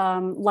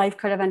 Life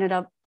could have ended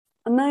up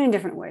a million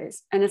different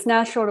ways. And it's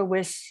natural to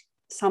wish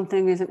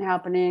something isn't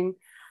happening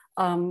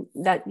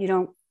that you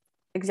don't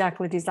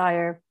exactly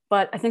desire.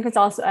 But I think it's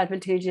also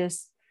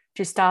advantageous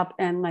to stop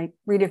and like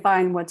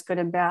redefine what's good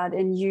and bad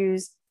and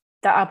use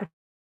the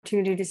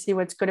opportunity to see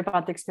what's good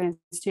about the experience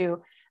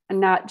too,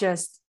 and not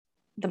just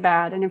the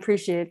bad, and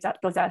appreciate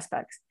those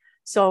aspects.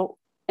 So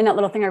in that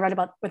little thing I read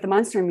about with the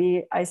monster in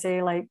me, I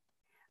say like,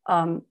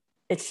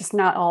 it's just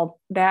not all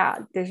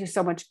bad. There's just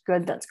so much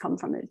good that's come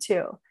from it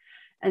too.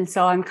 And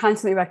so I'm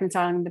constantly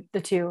reconciling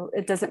the two.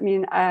 It doesn't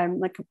mean I'm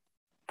like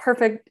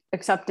perfect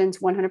acceptance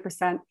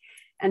 100%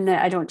 and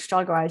that I don't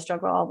struggle. I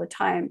struggle all the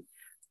time.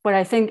 But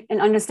I think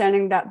in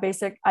understanding that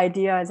basic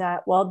idea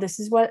that, well, this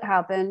is what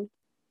happened.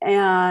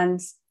 And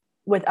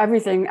with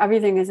everything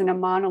isn't a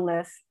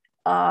monolith.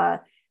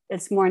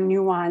 It's more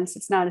nuanced.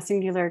 It's not a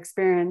singular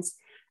experience.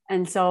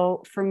 And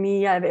so for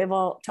me, I've been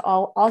able to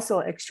also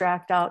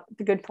extract out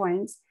the good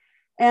points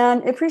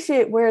and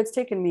appreciate where it's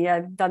taken me.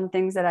 I've done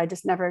things that I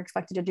just never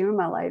expected to do in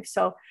my life.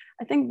 So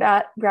I think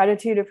that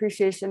gratitude,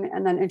 appreciation,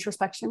 and then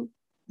introspection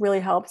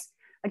really helps.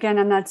 Again,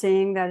 I'm not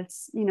saying that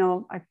it's,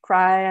 I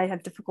cry, I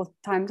have difficult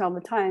times all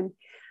the time,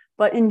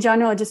 but in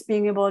general, just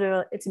being able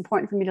to, it's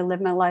important for me to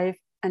live my life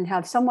and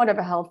have somewhat of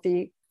a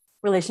healthy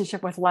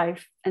relationship with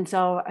life. And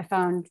so I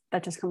found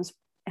that it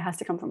has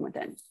to come from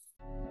within.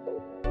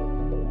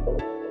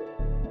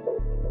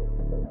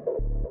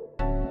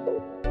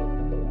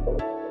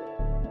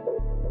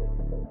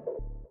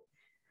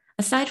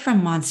 Aside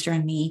from Monster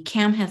and Me,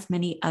 Kam has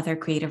many other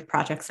creative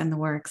projects in the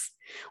works.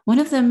 One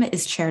of them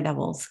is Chair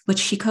Devils, which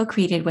she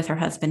co-created with her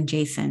husband,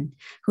 Jason,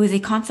 who is a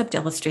concept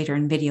illustrator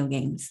in video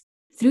games.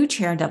 Through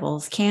Chair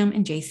Devils, Kam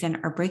and Jason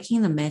are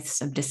breaking the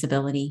myths of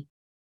disability.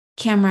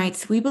 Kam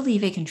writes, "We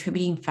believe a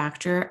contributing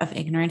factor of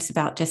ignorance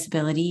about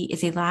disability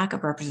is a lack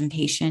of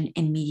representation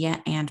in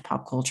media and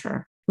pop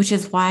culture, which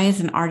is why, as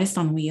an artist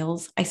on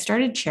wheels, I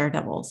started Chair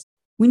Devils.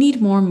 We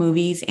need more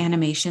movies,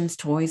 animations,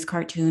 toys,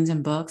 cartoons,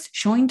 and books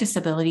showing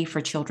disability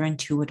for children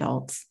to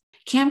adults."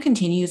 Kam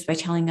continues by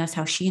telling us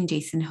how she and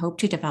Jason hope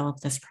to develop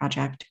this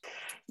project.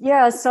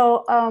 Yeah,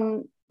 so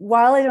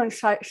while I don't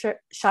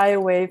shy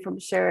away from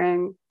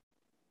sharing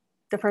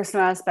the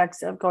personal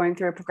aspects of going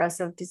through a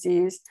progressive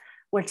disease,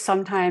 which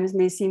sometimes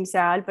may seem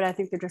sad, but I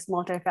think they're just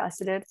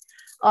multifaceted,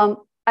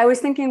 I was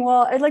thinking,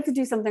 well, I'd like to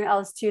do something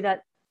else too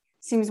that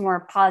seems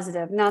more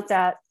positive. Not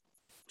that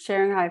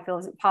sharing how I feel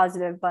isn't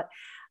positive, but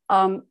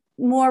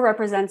more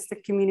represents the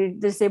community,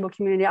 the disabled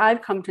community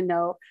I've come to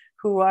know,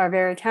 who are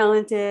very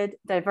talented,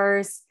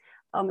 diverse,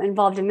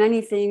 involved in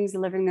many things,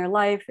 living their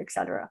life,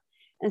 etc.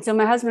 And so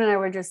my husband and I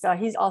were just,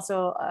 he's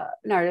also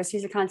an artist.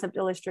 He's a concept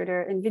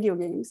illustrator in video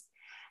games.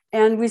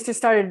 And we just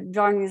started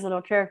drawing these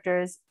little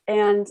characters.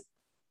 And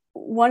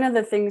one of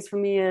the things for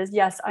me is,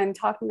 yes, I'm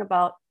talking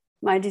about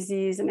my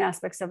disease and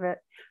aspects of it,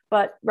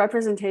 but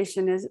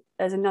representation is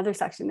another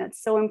section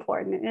that's so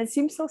important. And it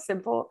seems so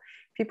simple.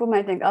 People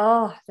might think,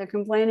 oh, they're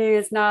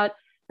complaining. They're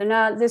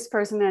not this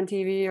person on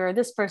TV or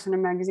this person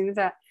in magazine or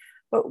that.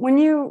 But when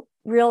you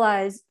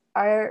realize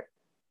our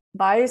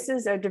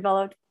biases are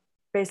developed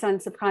based on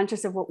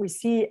subconscious of what we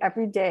see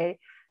every day,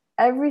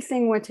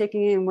 everything we're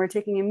taking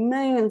in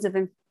millions of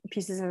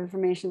pieces of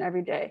information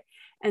every day.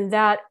 And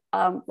that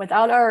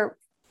without our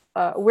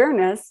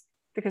awareness,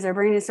 because our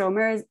brain is so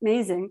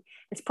amazing,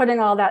 it's putting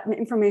all that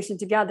information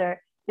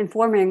together and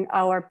forming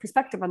our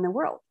perspective on the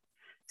world.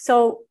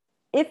 So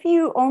if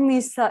you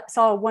only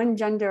saw one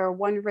gender or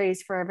one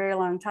race for a very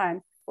long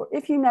time, or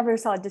if you never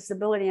saw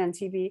disability on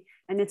TV,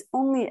 and it's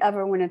only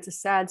ever when it's a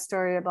sad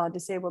story about a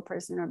disabled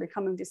person or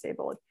becoming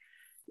disabled,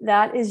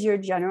 that is your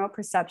general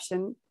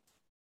perception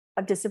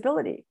of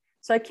disability.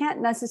 So I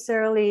can't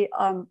necessarily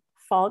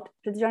fault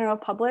the general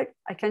public.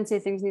 I can say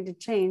things need to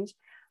change,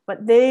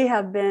 but they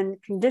have been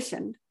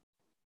conditioned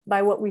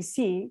by what we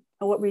see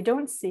or what we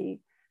don't see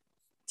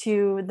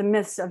to the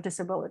myths of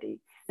disability.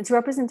 And so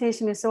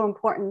representation is so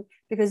important,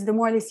 because the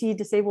more they see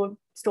disabled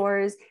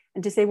stores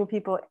and disabled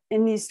people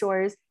in these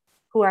stores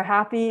who are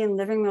happy and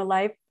living their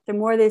life, the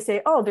more they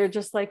say, oh, they're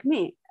just like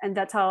me. And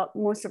that's how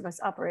most of us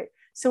operate.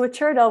 So with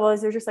Chair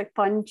Devils, they're just like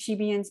fun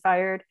chibi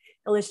inspired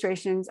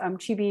illustrations.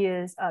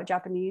 Chibi is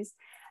Japanese.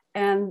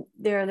 And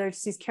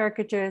there's these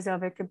caricatures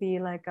of, it could be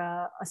like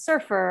a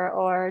surfer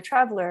or a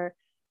traveler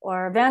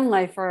or a van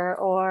lifer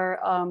or,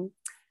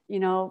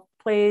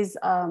 plays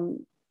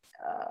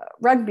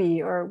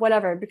rugby or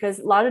whatever, because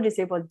a lot of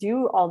disabled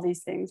do all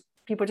these things.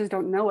 People just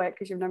don't know it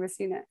because you've never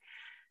seen it.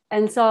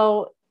 And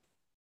so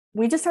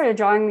we just started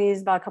drawing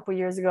these about a couple of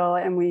years ago,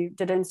 and we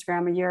did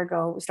Instagram a year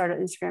ago. We started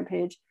an Instagram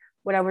page.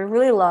 What I would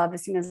really love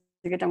as soon as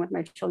I get done with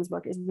my children's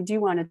book is we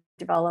do want to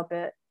develop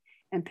it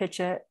and pitch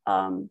it.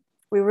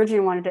 We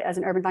originally wanted it as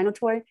an urban vinyl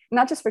toy,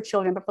 not just for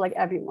children, but for like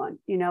everyone,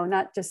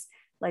 not just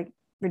like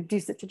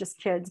reduce it to just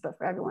kids, but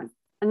for everyone.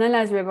 And then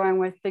as we were going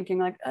with thinking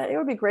like, it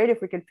would be great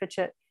if we could pitch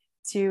it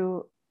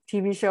to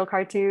TV show,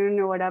 cartoon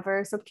or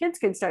whatever, so kids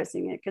can start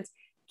seeing it, because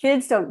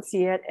kids don't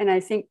see it. And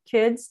I think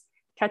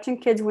catching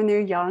kids when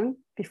they're young,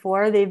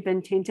 before they've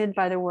been tainted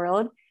by the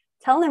world,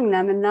 telling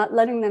them and not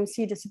letting them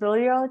see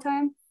disability all the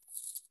time,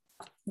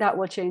 that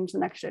will change the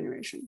next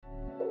generation.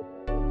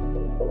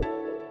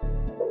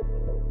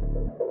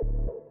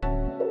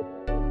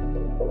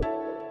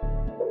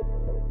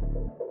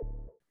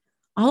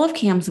 All of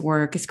Kam's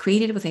work is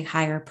created with a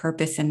higher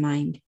purpose in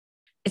mind.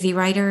 As a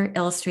writer,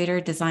 illustrator,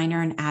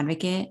 designer, and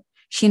advocate,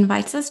 she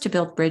invites us to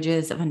build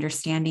bridges of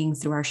understanding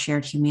through our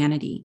shared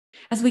humanity.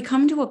 As we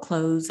come to a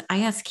close,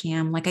 I ask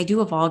Kam, like I do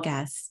of all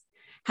guests,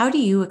 how do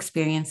you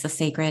experience the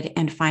sacred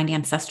and find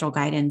ancestral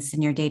guidance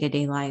in your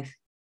day-to-day life?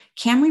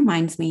 Kam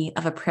reminds me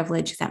of a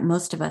privilege that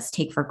most of us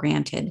take for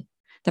granted,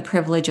 the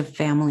privilege of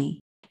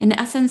family. In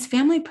essence,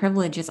 family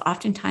privilege is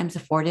oftentimes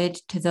afforded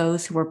to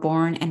those who were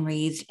born and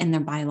raised in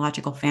their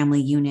biological family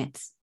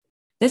units.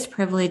 This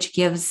privilege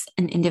gives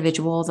an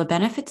individual the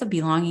benefits of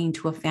belonging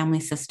to a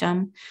family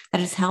system that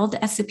is held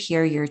as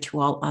superior to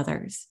all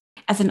others.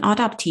 As an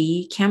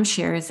adoptee, Kam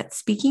shares that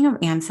speaking of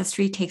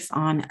ancestry takes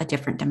on a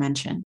different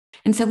dimension.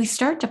 And so we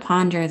start to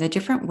ponder the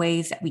different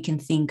ways that we can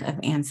think of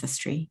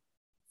ancestry.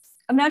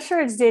 I'm not sure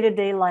it's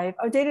day-to-day life.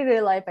 Or day-to-day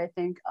life, I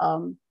think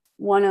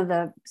one of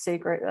the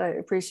sacred,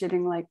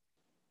 appreciating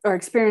or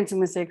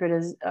experiencing the sacred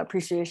is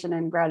appreciation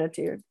and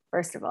gratitude,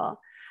 first of all.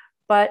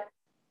 But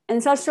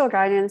ancestral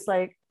guidance,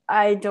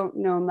 I don't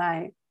know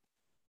my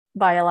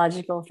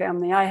biological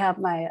family. I have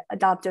my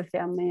adoptive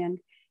family,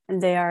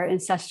 and they are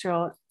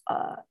ancestral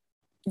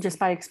just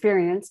by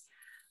experience.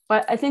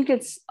 But I think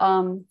I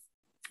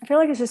feel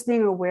like it's just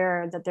being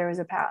aware that there is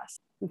a past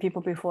and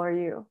people before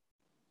you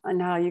and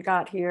how you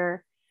got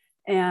here,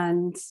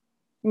 and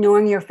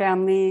knowing your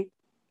family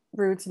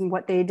roots and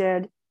what they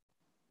did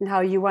and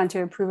how you want to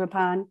improve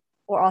upon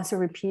or also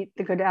repeat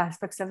the good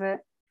aspects of it.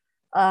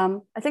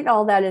 I think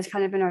all that is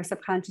kind of in our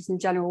subconscious in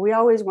general. We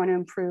always want to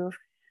improve.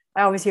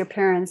 I always hear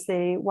parents,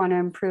 they want to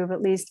improve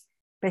at least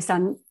based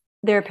on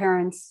their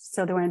parents.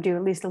 So they want to do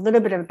at least a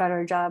little bit of a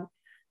better job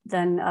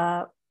than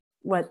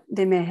what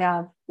they may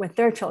have with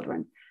their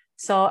children.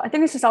 So I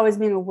think it's just always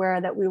being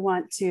aware that we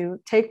want to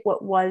take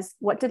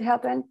what did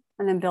happen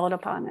and then build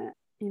upon it,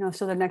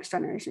 so the next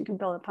generation can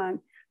build upon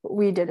what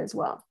we did as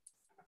well.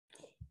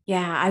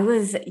 Yeah,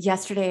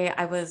 yesterday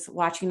I was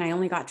watching, I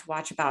only got to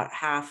watch about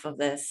half of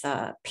this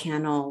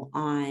panel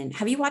on,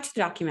 have you watched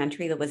the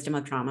documentary, The Wisdom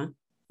of Trauma?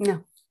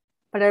 No,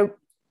 but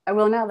I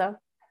will now though.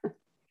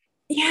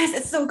 Yes,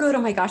 it's so good.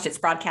 Oh my gosh, it's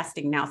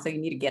broadcasting now, so you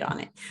need to get on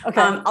it. Okay.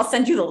 I'll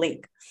send you the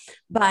link.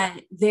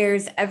 But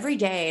there's every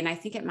day, and I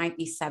think it might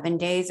be 7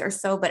 days or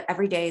so, but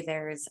every day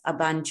there's a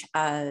bunch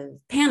of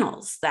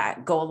panels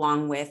that go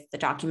along with the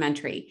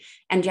documentary.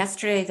 And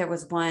yesterday there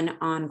was one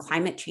on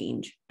climate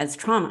change as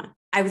trauma.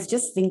 I was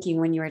just thinking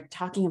when you were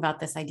talking about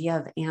this idea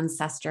of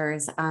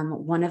ancestors,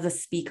 one of the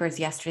speakers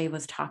yesterday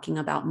was talking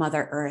about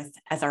Mother Earth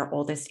as our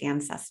oldest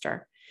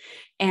ancestor.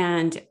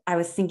 And I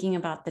was thinking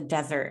about the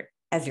desert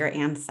as your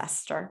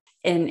ancestor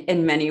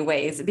in many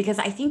ways, because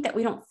I think that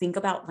we don't think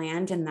about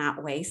land in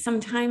that way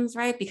sometimes,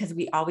 right? Because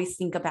we always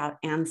think about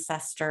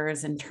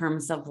ancestors in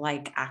terms of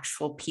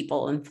actual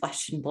people in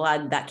flesh and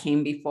blood that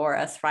came before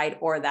us, right?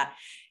 Or that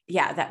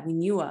we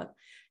knew of.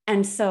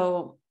 And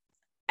so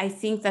I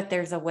think that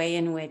there's a way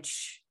in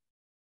which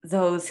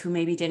those who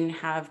maybe didn't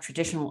have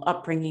traditional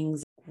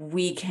upbringings,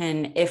 we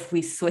can, if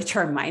we switch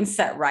our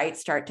mindset, right,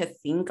 start to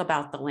think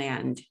about the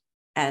land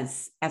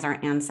as our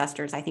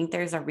ancestors. I think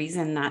there's a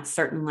reason that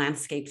certain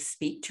landscapes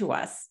speak to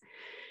us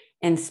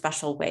in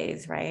special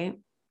ways, right?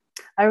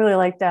 I really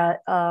like that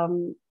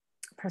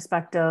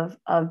perspective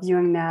of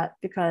viewing that,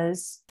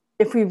 because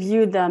if we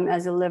viewed them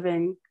as a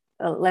living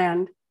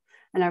land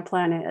and our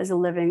planet as a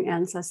living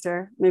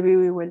ancestor, maybe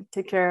we would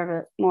take care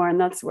of it more. And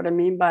that's what I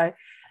mean by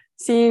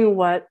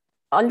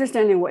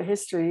understanding what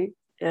history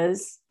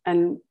is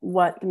and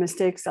what the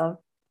mistakes of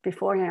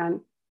beforehand,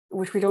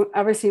 which we don't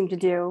ever seem to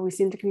do. We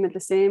seem to commit the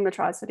same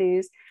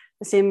atrocities,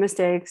 the same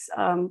mistakes,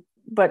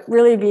 but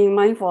really being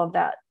mindful of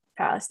that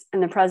past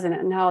and the present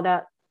and how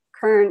that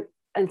current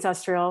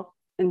ancestral,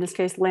 in this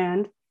case,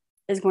 land,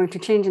 is going to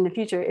change in the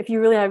future. If you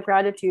really have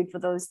gratitude for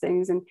those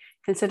things and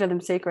consider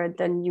them sacred,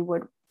 then you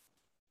would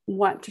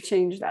want to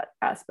change that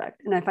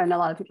aspect. And I find a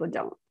lot of people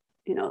don't,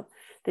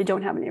 they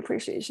don't have any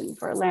appreciation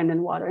for land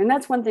and water. And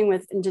that's one thing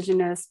with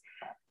Indigenous,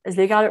 is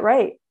they got it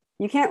right.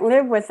 You can't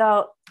live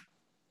without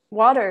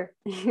water,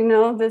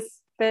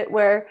 this bit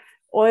where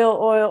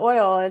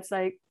oil, it's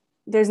like,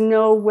 there's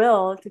no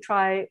will to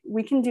try.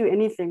 We can do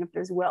anything if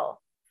there's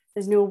will.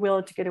 There's no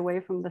will to get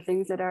away from the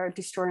things that are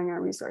destroying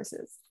our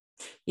resources.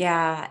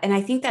 Yeah. And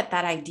I think that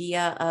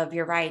idea of,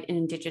 you're right, in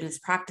Indigenous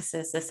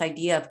practices, this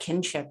idea of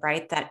kinship,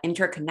 right? That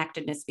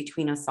interconnectedness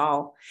between us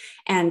all.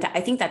 And I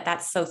think that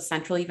that's so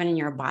central, even in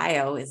your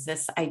bio, is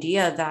this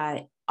idea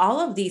that all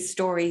of these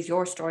stories,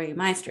 your story,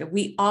 my story,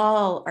 we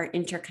all are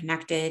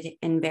interconnected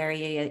in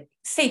very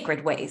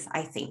sacred ways,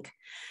 I think.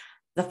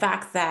 The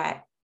fact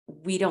that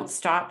we don't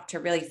stop to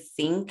really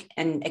think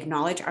and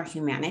acknowledge our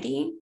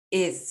humanity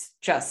is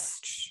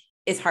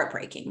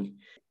heartbreaking.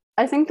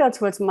 I think that's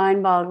what's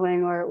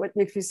mind-boggling, or what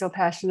makes me so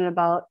passionate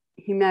about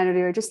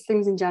humanity, or just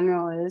things in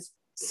general, is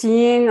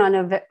seeing on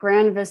a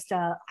grand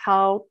vista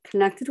how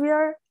connected we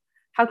are.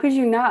 How could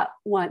you not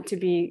want to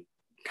be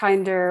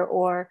kinder,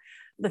 or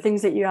the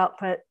things that you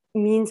output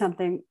mean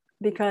something?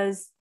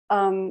 Because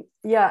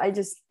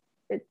that's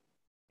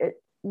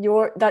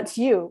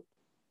you.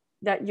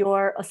 that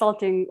you're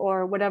assaulting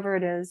or whatever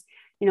it is,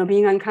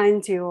 being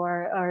unkind to,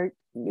 or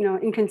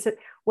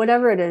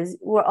whatever it is,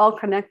 we're all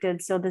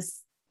connected. So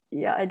this,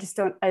 yeah, I just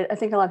don't, I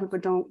think a lot of people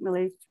don't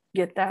really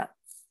get that.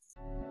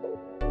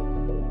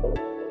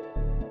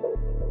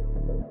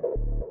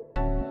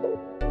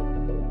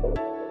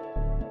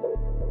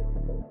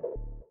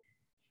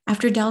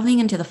 After delving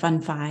into the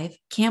Fun Five,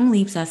 Kam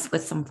leaves us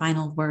with some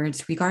final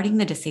words regarding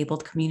the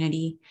disabled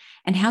community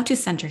and how to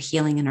center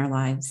healing in our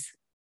lives.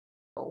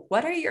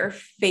 What are your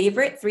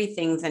favorite 3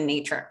 things in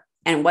nature,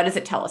 and what does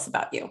it tell us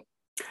about you?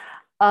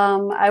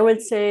 I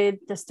would say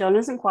the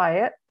stillness and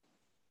quiet,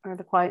 or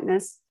the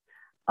quietness,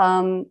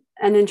 and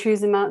then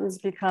trees and mountains,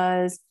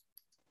 because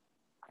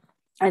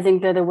I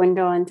think they're the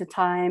window into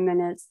time,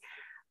 and it's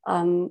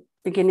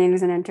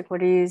beginnings and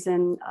antiquities,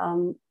 and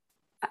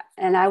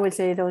I would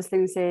say those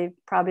things say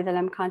probably that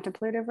I'm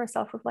contemplative or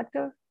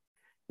self-reflective.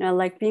 I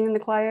like being in the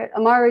quiet.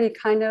 I'm already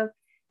kind of,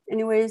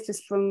 anyways,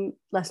 just from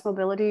less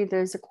mobility.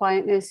 There's a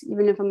quietness,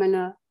 even if I'm in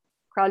a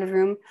crowded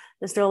room,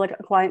 there's still like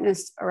a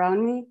quietness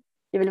around me,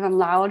 even if I'm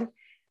loud,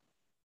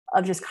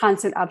 of just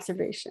constant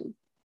observation.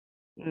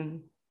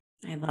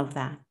 I love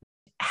that.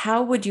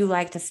 How would you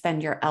like to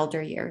spend your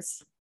elder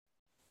years?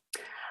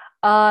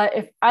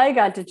 If I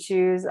got to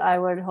choose, I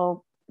would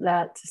hope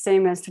that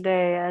same as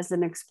today, as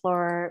an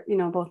explorer,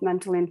 both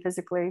mentally and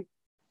physically.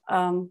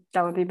 That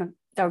would be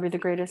the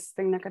greatest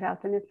thing that could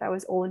happen if I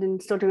was old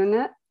and still doing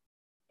that.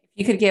 If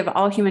you could give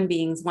all human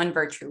beings one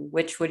virtue,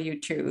 which would you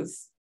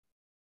choose?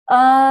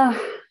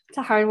 It's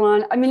a hard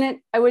one. I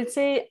mean, I would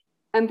say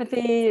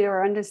empathy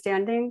or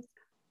understanding,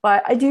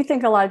 but I do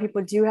think a lot of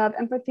people do have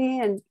empathy,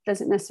 and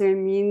doesn't necessarily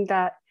mean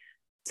that.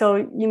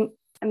 So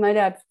I might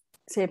have,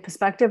 say, a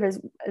perspective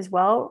as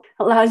well,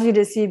 allows you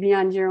to see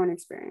beyond your own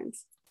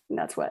experience. And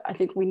that's what I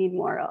think we need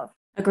more of.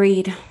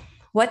 Agreed.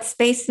 What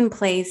space and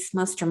place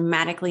most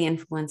dramatically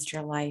influenced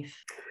your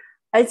life?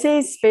 I'd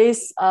say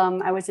space,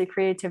 I would say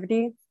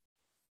creativity,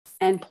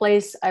 and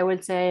place, I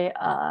would say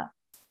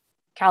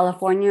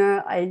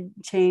California. I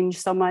changed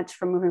so much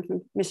from moving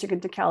from Michigan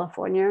to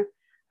California.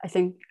 I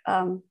think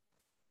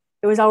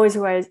it was always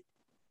who I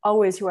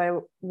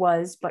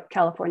was, but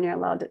California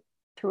allowed it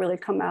to really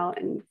come out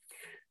and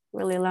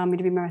really allow me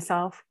to be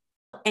myself.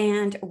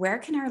 And where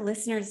can our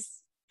listeners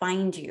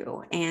find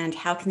you, and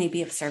how can they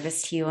be of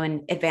service to you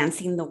in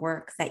advancing the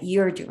work that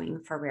you're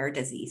doing for rare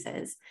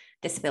diseases,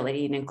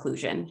 disability, and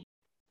inclusion?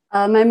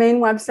 My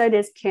main website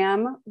is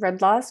Kam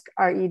Redlawsk,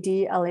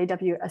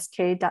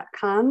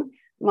 REDLAWSK.com.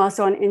 I'm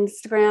also on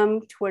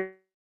Instagram,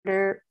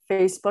 Twitter,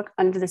 Facebook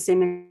under the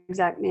same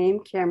exact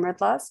name, Kam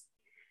Redlawsk.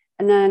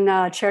 And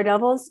then Chair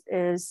Devils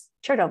is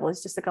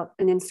just look up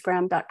on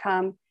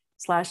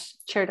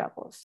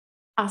Instagram.com/ChairDevils.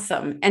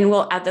 Awesome. And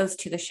we'll add those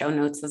to the show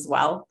notes as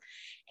well.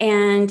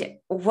 And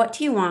what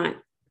do you want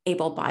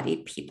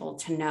able-bodied people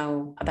to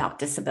know about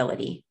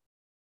disability?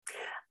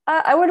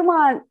 I would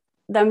want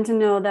them to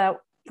know that,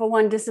 for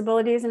one,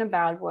 disability isn't a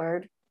bad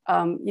word.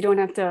 You don't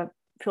have to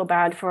feel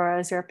bad for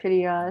us or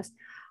pity us,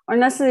 or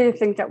necessarily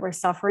think that we're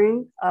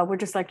suffering. We're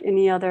just like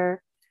any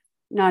other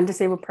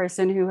non-disabled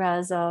person who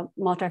has a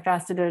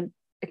multifaceted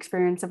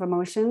experience of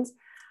emotions.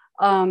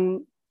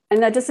 And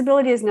that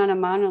disability is not a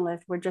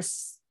monolith. We're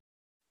just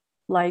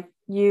like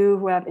you,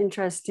 who have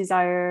interests,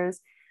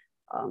 desires,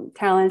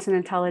 talents, and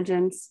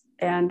intelligence.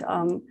 And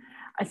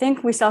I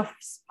think we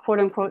quote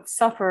unquote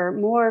suffer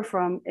more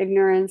from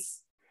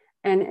ignorance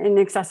and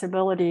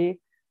inaccessibility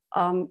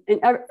in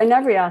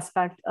every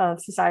aspect of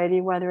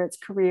society, whether it's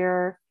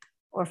career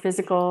or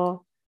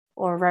physical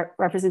or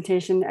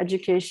representation,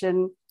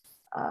 education.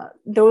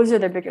 Those are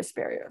the biggest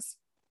barriers.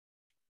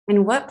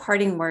 And what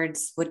parting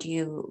words would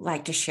you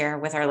like to share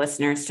with our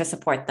listeners to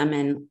support them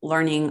in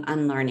learning,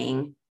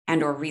 unlearning,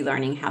 and or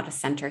relearning how to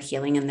center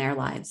healing in their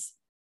lives?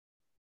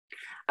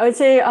 I would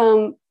say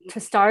to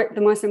start,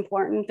 the most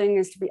important thing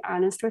is to be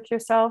honest with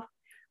yourself.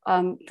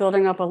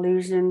 Building up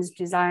illusions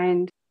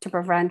designed to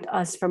prevent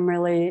us from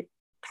really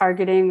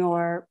targeting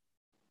or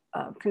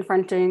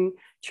confronting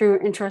true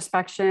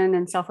introspection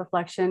and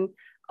self-reflection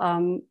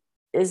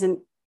isn't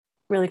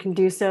really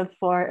conducive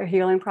for a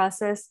healing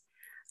process,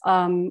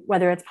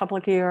 whether it's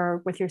publicly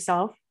or with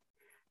yourself.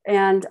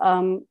 And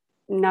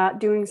not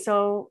doing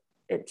so,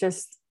 it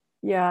just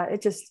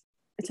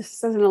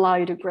doesn't allow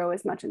you to grow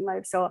as much in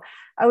life. So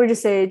I would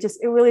just say, it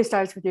really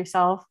starts with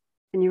yourself,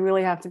 and you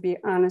really have to be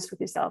honest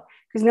with yourself,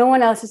 because no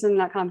one else is in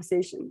that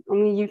conversation.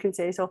 Only you can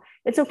say. So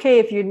it's okay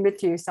if you admit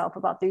to yourself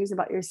about things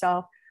about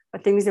yourself, or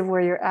things of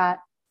where you're at.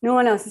 No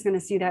one else is going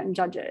to see that and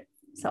judge it.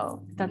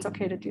 So that's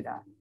okay to do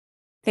that.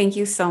 Thank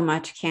you so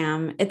much,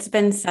 Kam. It's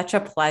been such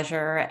a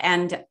pleasure.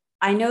 And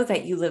I know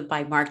that you live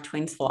by Mark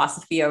Twain's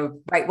philosophy of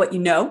write what you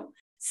know.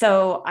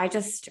 So I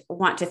just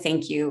want to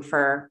thank you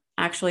for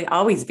actually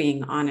always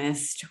being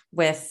honest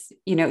with,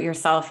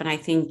 yourself. And I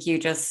think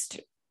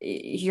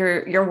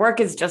your work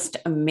is just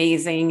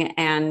amazing.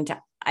 And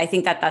I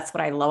think that that's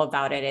what I love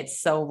about it. It's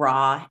so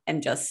raw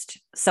and just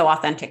so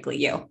authentically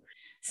you.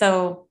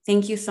 So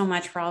thank you so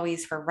much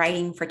for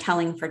writing, for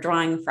telling, for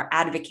drawing, for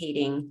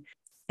advocating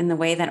in the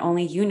way that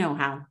only you know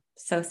how.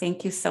 So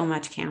thank you so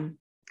much, Kam.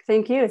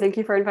 Thank you. Thank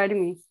you for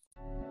inviting me.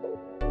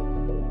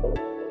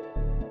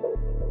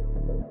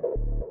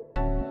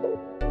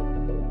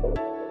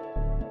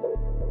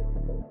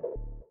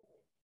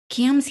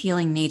 Kam's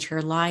healing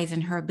nature lies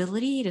in her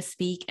ability to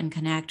speak and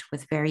connect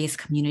with various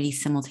communities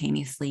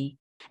simultaneously.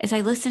 As I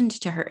listened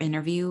to her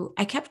interview,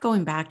 I kept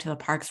going back to the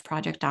Parks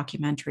Project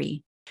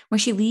documentary, where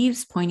she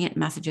leaves poignant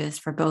messages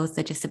for both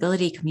the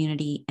disability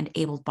community and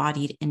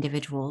able-bodied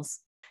individuals.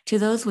 To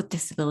those with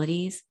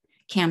disabilities,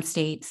 Kam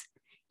states,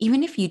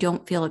 even if you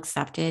don't feel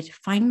accepted,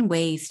 find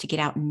ways to get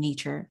out in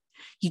nature.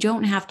 You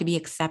don't have to be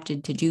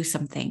accepted to do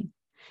something.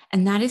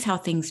 And that is how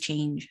things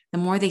change. The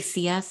more they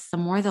see us, the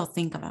more they'll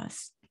think of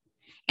us.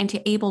 And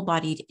to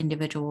able-bodied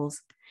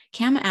individuals,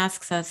 Kam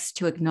asks us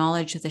to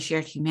acknowledge the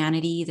shared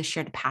humanity, the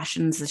shared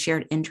passions, the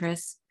shared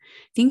interests.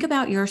 Think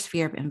about your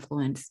sphere of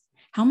influence.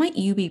 How might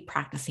you be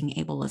practicing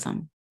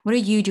ableism? What are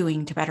you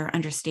doing to better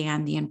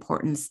understand the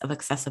importance of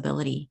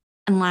accessibility?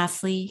 And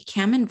lastly,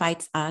 Kam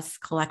invites us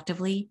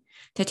collectively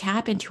to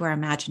tap into our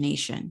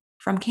imagination.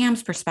 From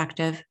Kam's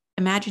perspective,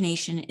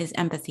 imagination is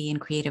empathy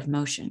and creative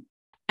motion.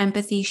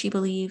 Empathy, she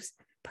believes,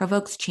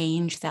 provokes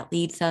change that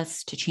leads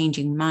us to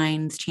changing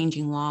minds,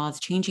 changing laws,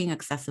 changing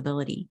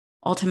accessibility.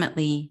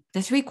 Ultimately,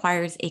 this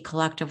requires a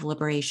collective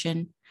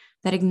liberation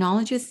that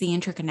acknowledges the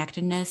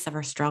interconnectedness of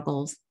our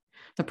struggles,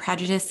 the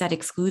prejudice that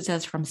excludes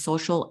us from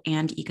social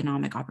and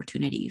economic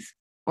opportunities.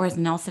 Or as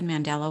Nelson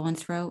Mandela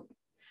once wrote,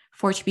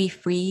 for to be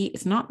free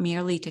is not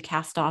merely to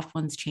cast off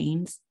one's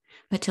chains,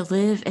 but to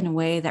live in a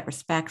way that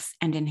respects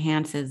and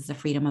enhances the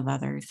freedom of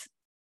others.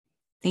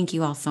 Thank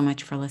you all so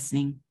much for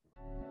listening.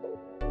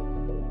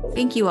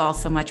 Thank you all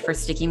so much for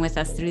sticking with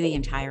us through the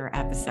entire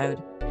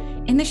episode.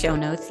 In the show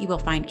notes, you will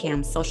find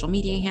Kam's social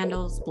media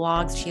handles,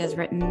 blogs she has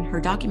written,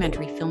 her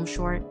documentary film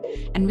short,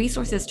 and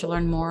resources to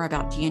learn more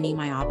about GNE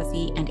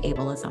myopathy and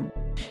ableism.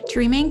 To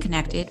remain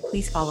connected,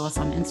 please follow us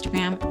on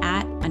Instagram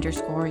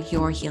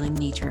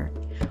 @_yourhealingnature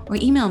or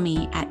email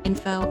me at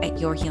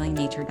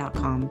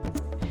info@yourhealingnature.com.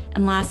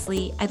 And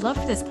lastly, I'd love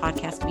for this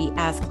podcast to be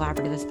as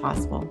collaborative as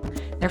possible.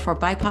 Therefore,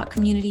 BIPOC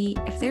community,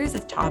 if there is a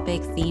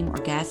topic, theme, or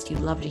guest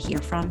you'd love to hear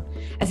from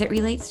as it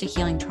relates to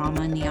healing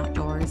trauma in the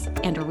outdoors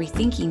and or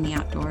rethinking the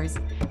outdoors,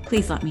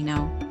 please let me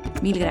know.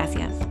 Mil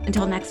gracias.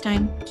 Until next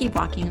time, keep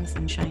walking in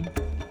sunshine.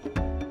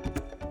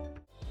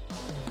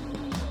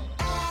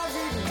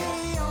 Every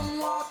day I'm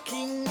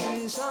walking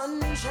in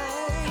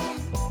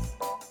sunshine.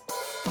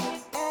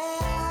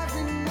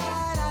 Every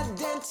night I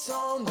dance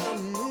on the